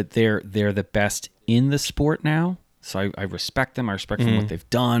they're the best in the sport now. So I respect them. I respect them what they've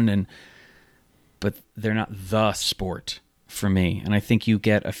done, but they're not the sport for me. And I think you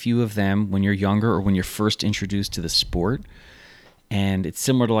get a few of them when you're younger or when you're first introduced to the sport. And it's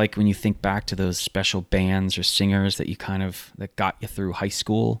similar to like when you think back to those special bands or singers that that got you through high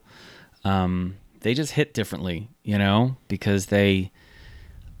school. They just hit differently, because I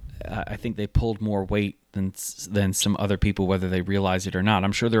think they pulled more weight than some other people, whether they realize it or not.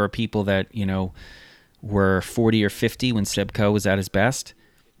 I'm sure there are people that, were 40 or 50 when Seb Coe was at his best,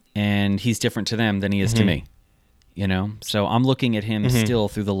 and he's different to them than he is to me. So I'm looking at him still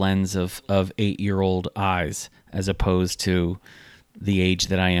through the lens of 8-year-old eyes, as opposed to the age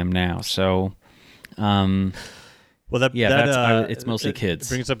that I am now. So, it's mostly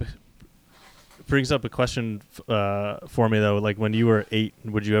kids. Brings up a question for me though. Like when you were 8,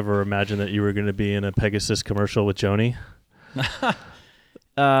 would you ever imagine that you were going to be in a Pegasus commercial with Joni?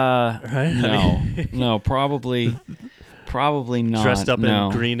 Right? No, probably not. Dressed up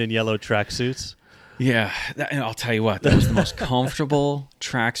in green and yellow tracksuits. Yeah, and I'll tell you what, that was the most comfortable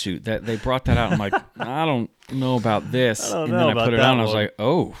tracksuit. That they brought that out. I'm like, I don't know about this. And then I put it on. I was like,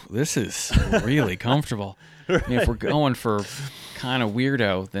 oh, this is really comfortable. If we're going for kind of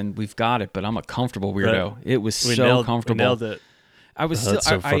weirdo, then we've got it. But I'm a comfortable weirdo. Right. It was so comfortable. We nailed it. I was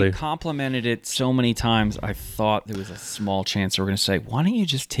I complimented it so many times. I thought there was a small chance they were going to say, "Why don't you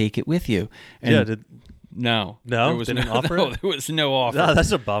just take it with you?" And No, there was no offer. No, there was no offer. No,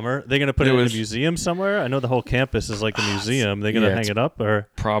 that's a bummer. They're gonna put it in a museum somewhere. I know the whole campus is like a museum. They're gonna hang it up, or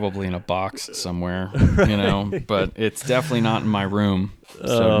probably in a box somewhere, But it's definitely not in my room.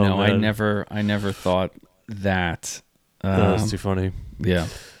 So I never thought that. That's too funny. Yeah.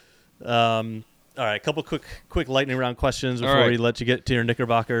 All right, a couple quick lightning round questions before we let you get to your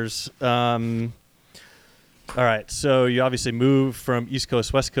Knickerbockers. All right, so you obviously moved from East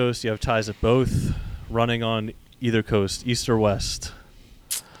Coast, West Coast. You have ties at both. Running on either coast, East or West?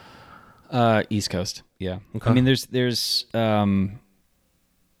 East Coast, yeah. Okay. There's the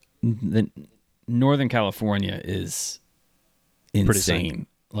Northern California is insane.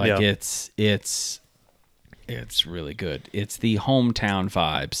 Like it's really good. It's the hometown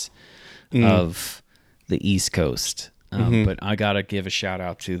vibes of the East Coast. But I gotta give a shout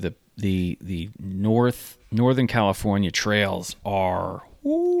out to the Northern California trails are.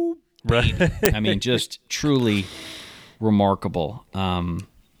 Right. Just truly remarkable. But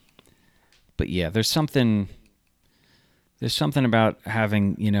yeah, there's something about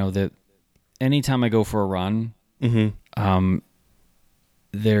having, that anytime I go for a run,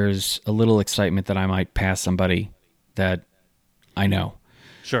 there's a little excitement that I might pass somebody that I know.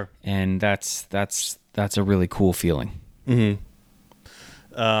 Sure. And that's a really cool feeling. Favorite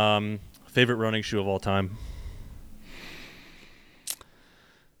running shoe of all time?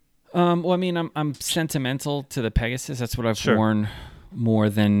 Well, I mean, I'm sentimental to the Pegasus. That's what I've worn more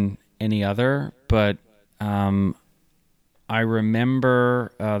than any other. But I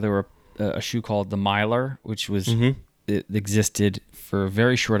remember there were a shoe called the Miler, which was it existed for a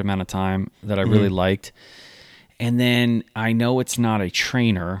very short amount of time that I really liked. And then I know it's not a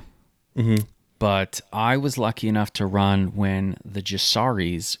trainer, but I was lucky enough to run when the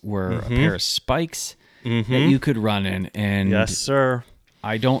Gisaris were a pair of spikes that you could run in. And yes, sir.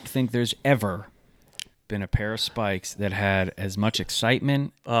 I don't think there's ever been a pair of spikes that had as much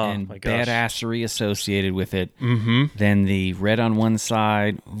excitement and badassery associated with it than the red on one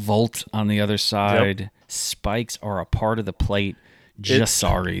side, Volt on the other side. Yep. Spikes are a part of the plate.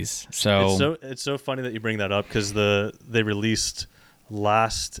 Gisaris. So it's so funny that you bring that up because they released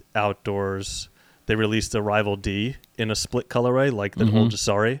last outdoors. They released a Rival D in a split colorway like the old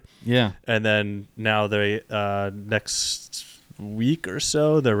Gisari. Yeah, and then now they next week or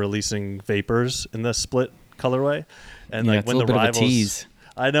so they're releasing Vapors in the split colorway. And like when the Rivals,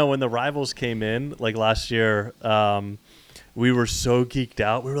 I know when the Rivals came in like last year, we were so geeked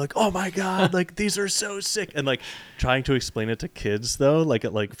out. We were like, "Oh my god, like these are so sick!" And like trying to explain it to kids though, like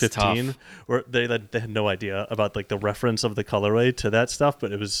at like 15, where they had no idea about like the reference of the colorway to that stuff.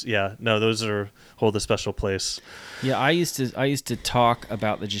 But it was those hold a special place. Yeah, I used to talk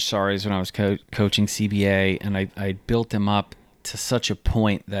about the Gisaris when I was coaching CBA, and I built them up to such a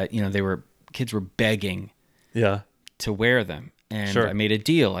point that kids were begging to wear them. And I made a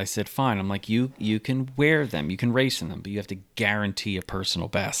deal. I said, fine. I'm like, you can wear them. You can race in them, but you have to guarantee a personal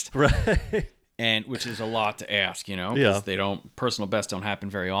best. Right. And which is a lot to ask, because personal bests don't happen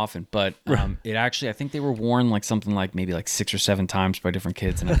very often. But it actually, I think they were worn like something like maybe like 6 or 7 times by different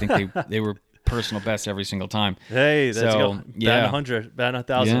kids. And I think they were personal best every single time. Hey, that's batting 100, batting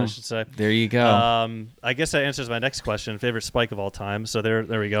 1,000, I should say. There you go. I guess that answers my next question. Favorite spike of all time. So there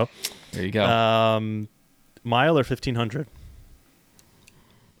we go. There you go. Mile or 1,500?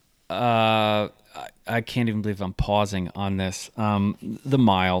 I can't even believe I'm pausing on this. The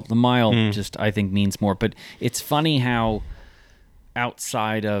mile just I think means more. But it's funny how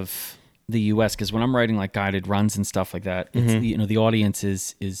outside of the U.S., because when I'm writing like guided runs and stuff like that, it's, the audience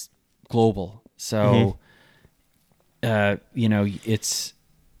is global. So it's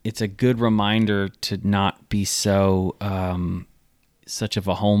a good reminder to not be so such of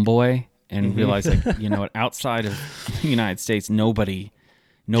a homeboy and realize like outside of the United States nobody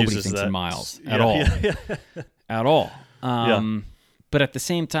thinks in miles at all. At all. But at the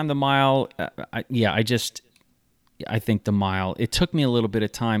same time, the mile, I think the mile, it took me a little bit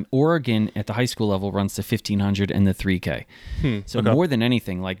of time. Oregon at the high school level runs the 1,500 and the 3K. So more than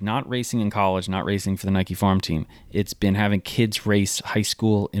anything, like not racing in college, not racing for the Nike Farm Team, it's been having kids race high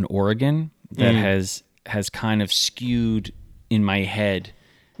school in Oregon that has kind of skewed in my head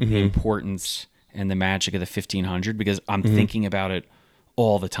the importance and the magic of the 1,500 because I'm thinking about it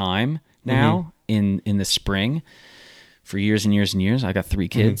all the time now in the spring for years and years and years. I got 3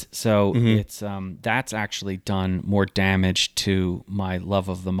 kids. So it's that's actually done more damage to my love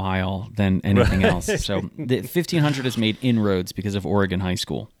of the mile than anything else. So the 1,500 has made inroads because of Oregon High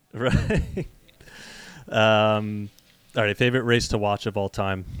School. Right. All right. Favorite race to watch of all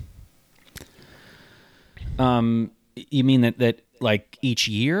time? You mean that like each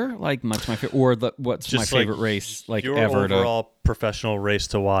year, like what's my favorite, or what's just my favorite race like your ever? Your overall professional race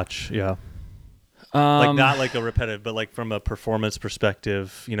to watch, yeah. Like not like a repetitive, but like from a performance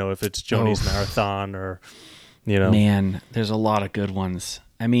perspective, if it's Joni's marathon or, Man, there's a lot of good ones.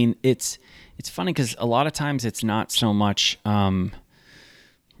 I mean, it's funny because a lot of times it's not so much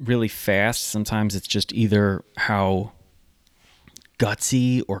really fast. Sometimes it's just either how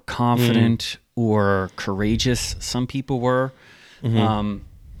gutsy or confident or courageous some people were.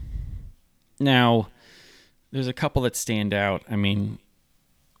 Now, there's a couple that stand out. I mean,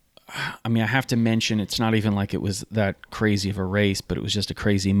 I have to mention it's not even like it was that crazy of a race, but it was just a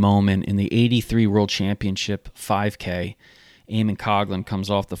crazy moment. In the 83 World Championship 5K, Eamon Coughlin comes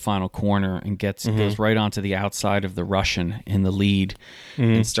off the final corner and goes right onto the outside of the Russian in the lead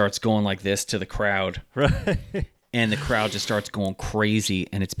and starts going like this to the crowd. Right. And the crowd just starts going crazy,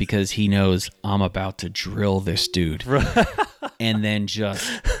 and it's because he knows I'm about to drill this dude. Right. And then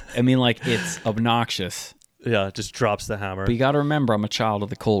it's obnoxious. Yeah, it just drops the hammer. But you got to remember, I'm a child of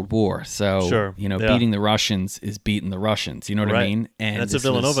the Cold War, so beating the Russians is beating the Russians. You know what I mean? And that's a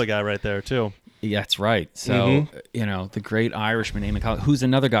Villanova guy right there too. Yeah, that's right. So the great Irishman Eamon Coughlin, who's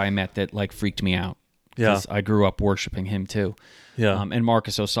another guy I met that like freaked me out. because I grew up worshiping him too. Yeah. And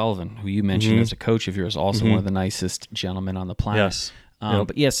Marcus O'Sullivan, who you mentioned as a coach of yours, also one of the nicest gentlemen on the planet. Yes.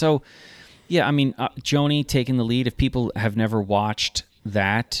 But I mean, Joni taking the lead. If people have never watched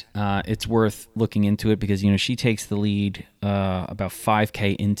that, it's worth looking into it because, she takes the lead about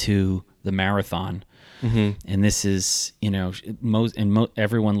 5K into the marathon. And this is,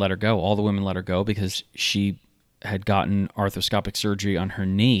 everyone let her go. All the women let her go because she had gotten arthroscopic surgery on her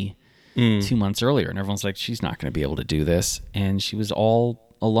knee 2 months earlier. And everyone's like, she's not going to be able to do this. And she was all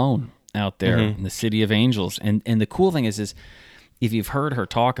alone out there in the City of Angels. And the cool thing is if you've heard her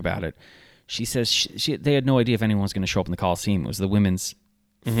talk about it, she says they had no idea if anyone was going to show up in the Coliseum. It was the women's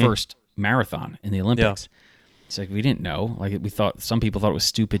first marathon in the Olympics. Yeah. It's like, we didn't know. Like, some people thought it was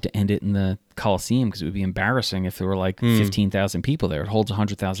stupid to end it in the Coliseum because it would be embarrassing if there were like 15,000 people there. It holds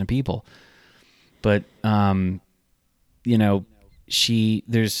 100,000 people. But,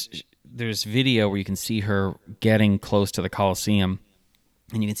 there's video where you can see her getting close to the Coliseum,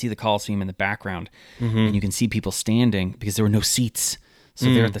 and you can see the Coliseum in the background, and you can see people standing because there were no seats.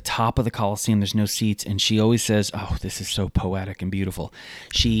 So they're at the top of the Coliseum. There's no seats, and she always says, "Oh, this is so poetic and beautiful."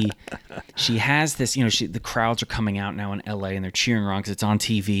 She has this, the crowds are coming out now in LA, and they're cheering her on because it's on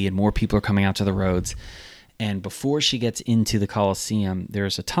TV, and more people are coming out to the roads. And before she gets into the Coliseum,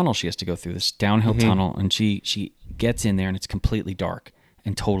 there's a tunnel she has to go through, this downhill tunnel, and she gets in there, and it's completely dark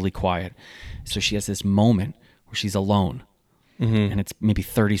and totally quiet. So she has this moment where she's alone, and it's maybe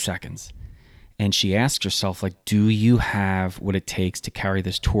 30 seconds. And she asks herself, like, do you have what it takes to carry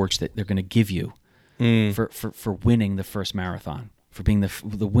this torch that they're going to give you for winning the first marathon, for being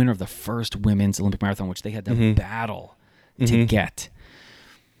the winner of the first women's Olympic marathon, which they had to battle to get?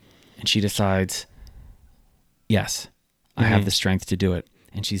 And she decides, yes, I have the strength to do it.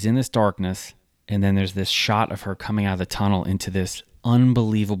 And she's in this darkness, and then there's this shot of her coming out of the tunnel into this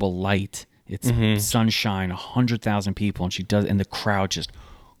unbelievable light. It's sunshine, 100,000 people, and and the crowd just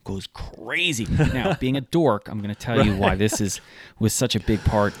goes crazy. Now, being a dork, I'm going to tell you why this was such a big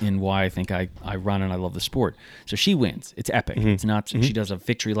part in why I think I run and I love the sport. So she wins. It's epic. It's not. She does a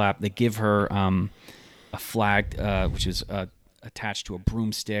victory lap. They give her a flag, which is attached to a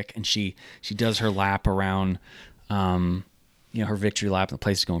broomstick, and she does her lap around, her victory lap, and the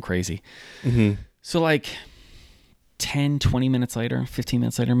place is going crazy. So like 10, 20 minutes later, 15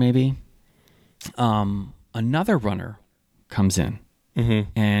 minutes later maybe, another runner comes in.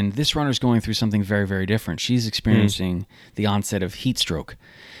 And this runner's going through something very, very different. She's experiencing the onset of heat stroke.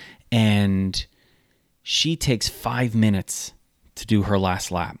 And she takes 5 minutes to do her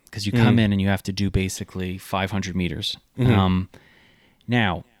last lap because you come in and you have to do basically 500 meters.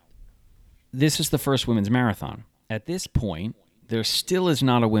 Now, this is the first women's marathon. At this point, there still is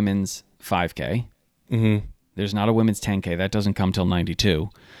not a women's 5K. There's not a women's 10K. That doesn't come till 92.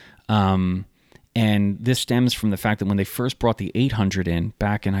 And this stems from the fact that when they first brought the 800 in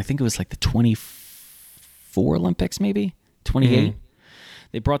back in, I think it was like the 24 Olympics, maybe 28.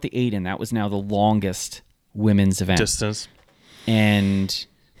 They brought the 8 in. That was now the longest women's event. Distance. And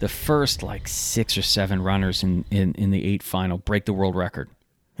the first like 6 or 7 runners in the 8 final break the world record.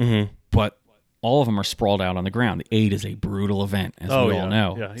 But all of them are sprawled out on the ground. The 8 is a brutal event, as we all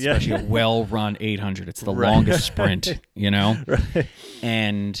know. Especially a well-run 800. It's the longest sprint, Right.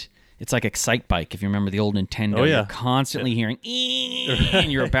 And it's like Excite Bike, if you remember the old Nintendo. You're constantly hearing,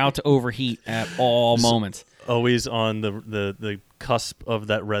 and you're about to overheat at all moments. Always on the cusp of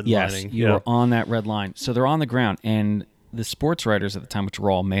that red lining. Yes, you're on that red line. So they're on the ground, and the sports writers at the time, which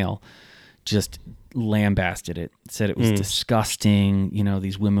were all male, just lambasted it, said it was disgusting.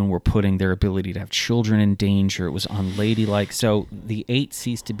 These women were putting their ability to have children in danger. It was unladylike. So the 8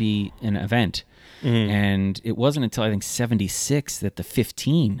 ceased to be an event. And it wasn't until, I think, 76 that the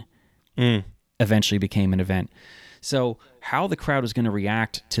 15 eventually became an event. So how the crowd is going to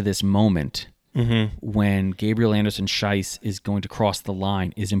react to this moment when Gabriel Anderson Scheiss is going to cross the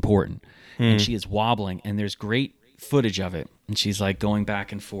line is important. And she is wobbling, and there's great footage of it. And she's like going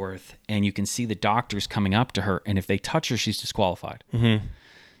back and forth, and you can see the doctors coming up to her, and if they touch her, she's disqualified.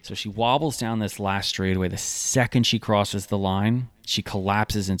 So she wobbles down this last straightaway. The second she crosses the line, she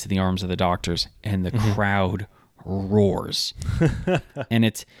collapses into the arms of the doctors, and the crowd roars. And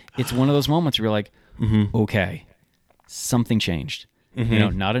it's one of those moments where you're like, okay, something changed.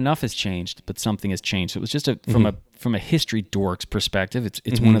 Not enough has changed, but something has changed. So it was just from a history dork's perspective,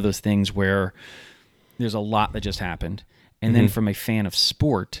 it's one of those things where there's a lot that just happened. And then from a fan of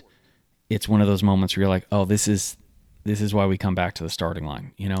sport, it's one of those moments where you're like, oh, this is why we come back to the starting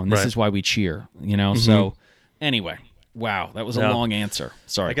line, and this is why we cheer, So anyway, wow, that was a long answer.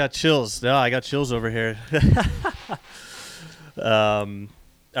 Sorry. I got chills. Yeah, I got chills over here.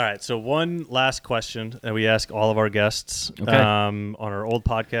 All right. So one last question that we ask all of our guests on our old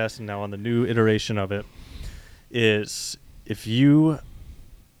podcast and now on the new iteration of it is, if you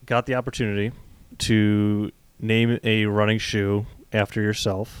got the opportunity to name a running shoe after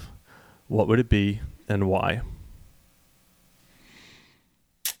yourself, what would it be and why?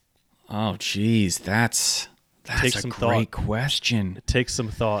 Oh, geez, that's a great question. It takes some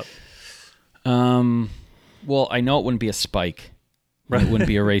thought. Well, I know it wouldn't be a spike. Right. It wouldn't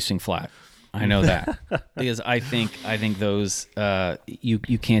be a racing flat. I know that because I think those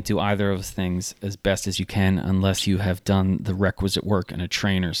you can't do either of those things as best as you can unless you have done the requisite work in a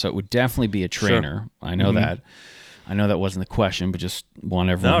trainer. So it would definitely be a trainer. Sure. I know that. I know that wasn't the question, but just want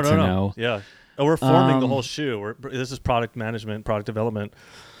everyone to know. Yeah. Oh, we're forming the whole shoe. This is product management, product development.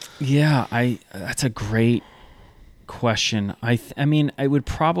 Yeah, that's a great question. I mean, it would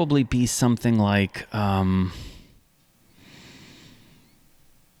probably be something like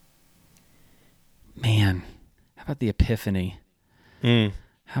man, how about the Epiphany? How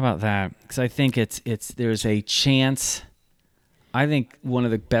about that? Because I think there's a chance. I think one of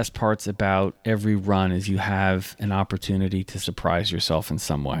the best parts about every run is you have an opportunity to surprise yourself in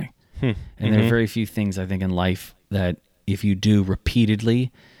some way. And there are very few things I think in life that if you do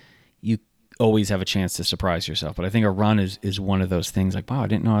repeatedly, you always have a chance to surprise yourself. But I think a run is one of those things like, wow, I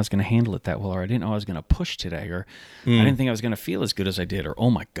didn't know I was going to handle it that well, or I didn't know I was going to push today, or I didn't think I was going to feel as good as I did, or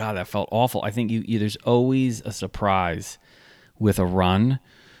oh my God, that felt awful. I think there's always a surprise with a run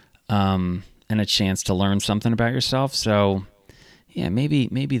and a chance to learn something about yourself. So yeah, maybe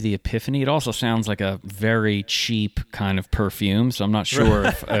the Epiphany. It also sounds like a very cheap kind of perfume, so I'm not sure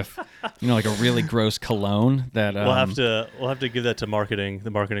if like a really gross cologne that we'll have to give that to marketing, the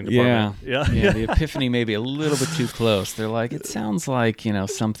marketing department. Yeah. The Epiphany may be a little bit too close. They're like, it sounds like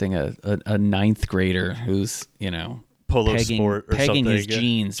something a ninth grader who's Polo sport or pegging something. His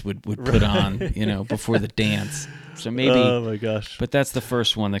jeans would put on before the dance. So maybe. Oh my gosh! But that's the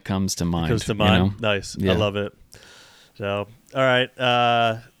first one that comes to mind. Comes to mind. Nice. Yeah. I love it. So, all right.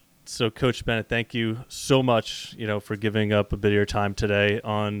 So, Coach Bennett, thank you so much, for giving up a bit of your time today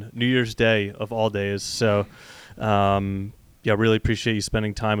on New Year's Day of all days. So, really appreciate you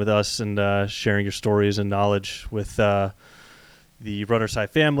spending time with us and sharing your stories and knowledge with the Runner's High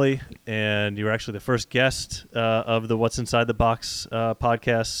family. And you were actually the first guest of the What's Inside the Box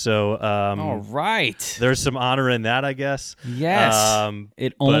podcast. So, all right. There's some honor in that, I guess. Yes.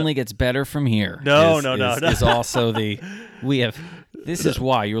 It only gets better from here. No. Is also this is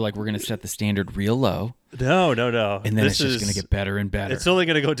why you were like, we're going to set the standard real low. No. And then it's just going to get better and better. It's only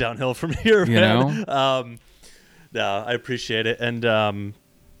going to go downhill from here, man. No, I appreciate it. And,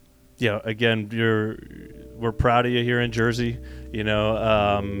 again, we're proud of you here in Jersey,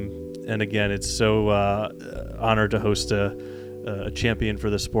 and again, it's so honored to host a champion for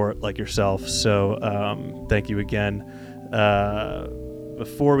the sport like yourself. So thank you again.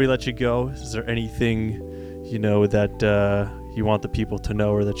 Before we let you go, is there anything, that you want the people to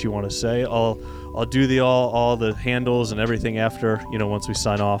know or that you want to say? I'll do all the handles and everything after, once we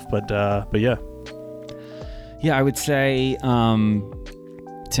sign off. But yeah. Yeah, I would say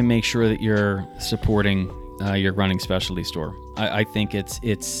to make sure that you're supporting your running specialty store. I think it's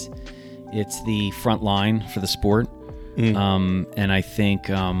the front line for the sport, and I think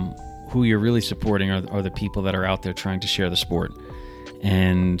who you're really supporting are the people that are out there trying to share the sport.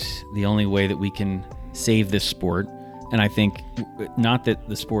 And the only way that we can save this sport, and I think not that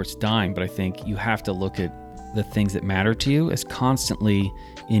the sport's dying, but I think you have to look at the things that matter to you as constantly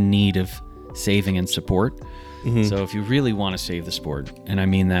in need of saving and support. So if you really want to save the sport, and I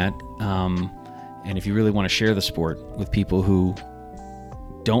mean that, and if you really want to share the sport with people who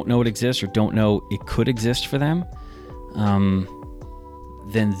don't know it exists or don't know it could exist for them,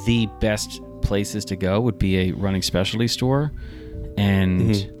 then the best places to go would be a running specialty store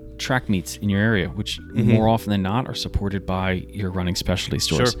and track meets in your area, which more often than not are supported by your running specialty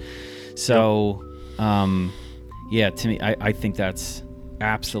stores. Sure. So, to me, I think that's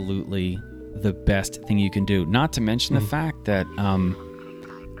absolutely the best thing you can do. Not to mention the fact that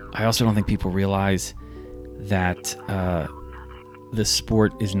I also don't think people realize that the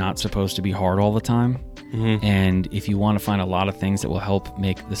sport is not supposed to be hard all the time. And if you want to find a lot of things that will help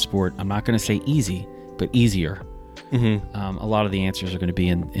make the sport, I'm not going to say easy, but easier, a lot of the answers are going to be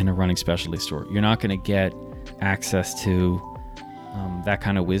in a running specialty store. You're not going to get access to that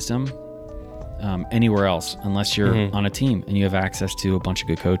kind of wisdom anywhere else unless you're on a team and you have access to a bunch of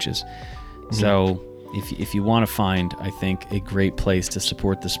good coaches. So if you want to find, I think, a great place to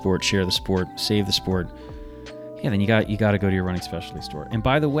support the sport, share the sport, save the sport, then you got to go to your running specialty store. And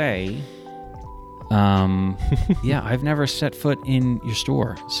by the way, Yeah, I've never set foot in your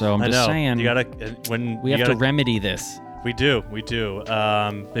store, so I'm just saying we have to remedy this. We do.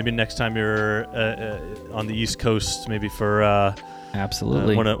 Maybe next time you're on the East Coast, maybe for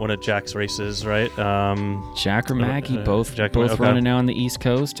absolutely one of Jack's races, right? Jack or Maggie, both running now on the East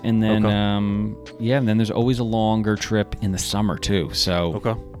Coast, and then and then there's always a longer trip in the summer too. So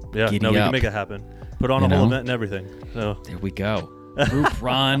we can make it happen. Put on a whole event and everything. So there we go. Group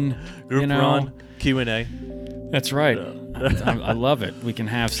run, run, Q&A. That's right. I love it. We can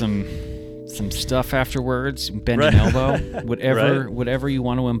have some stuff afterwards, bend an elbow, whatever you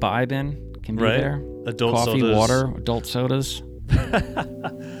want to imbibe in can be there. Adult coffee, sodas. Water, adult sodas.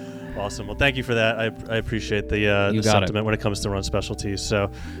 Awesome. Well, thank you for that. I appreciate the sentiment when it comes to run specialties.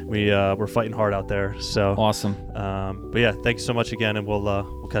 So we're fighting hard out there. So awesome. But yeah, thank you so much again, and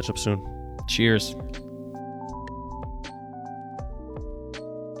we'll catch up soon. Cheers.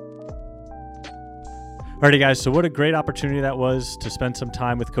 Alrighty, guys. So what a great opportunity that was to spend some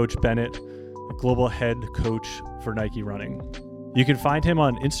time with Coach Bennett, the global head coach for Nike Running. You can find him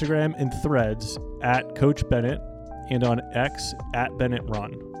on Instagram and Threads at Coach Bennett and on X at Bennett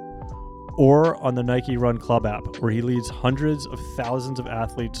Run, or on the Nike Run Club app, where he leads hundreds of thousands of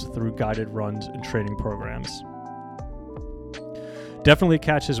athletes through guided runs and training programs. Definitely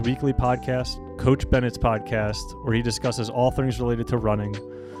catch his weekly podcast, Coach Bennett's Podcast, where he discusses all things related to running,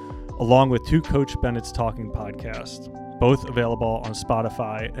 along with 2 Coach Bennett's Talking podcasts, both available on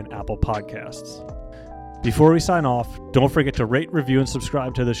Spotify and Apple Podcasts. Before we sign off, don't forget to rate, review, and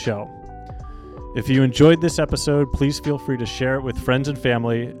subscribe to the show. If you enjoyed this episode, please feel free to share it with friends and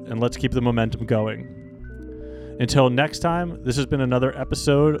family, and let's keep the momentum going. Until next time, this has been another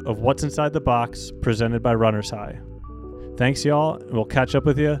episode of What's Inside the Box, presented by Runners High. Thanks, y'all, and we'll catch up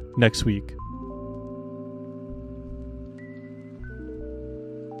with you next week.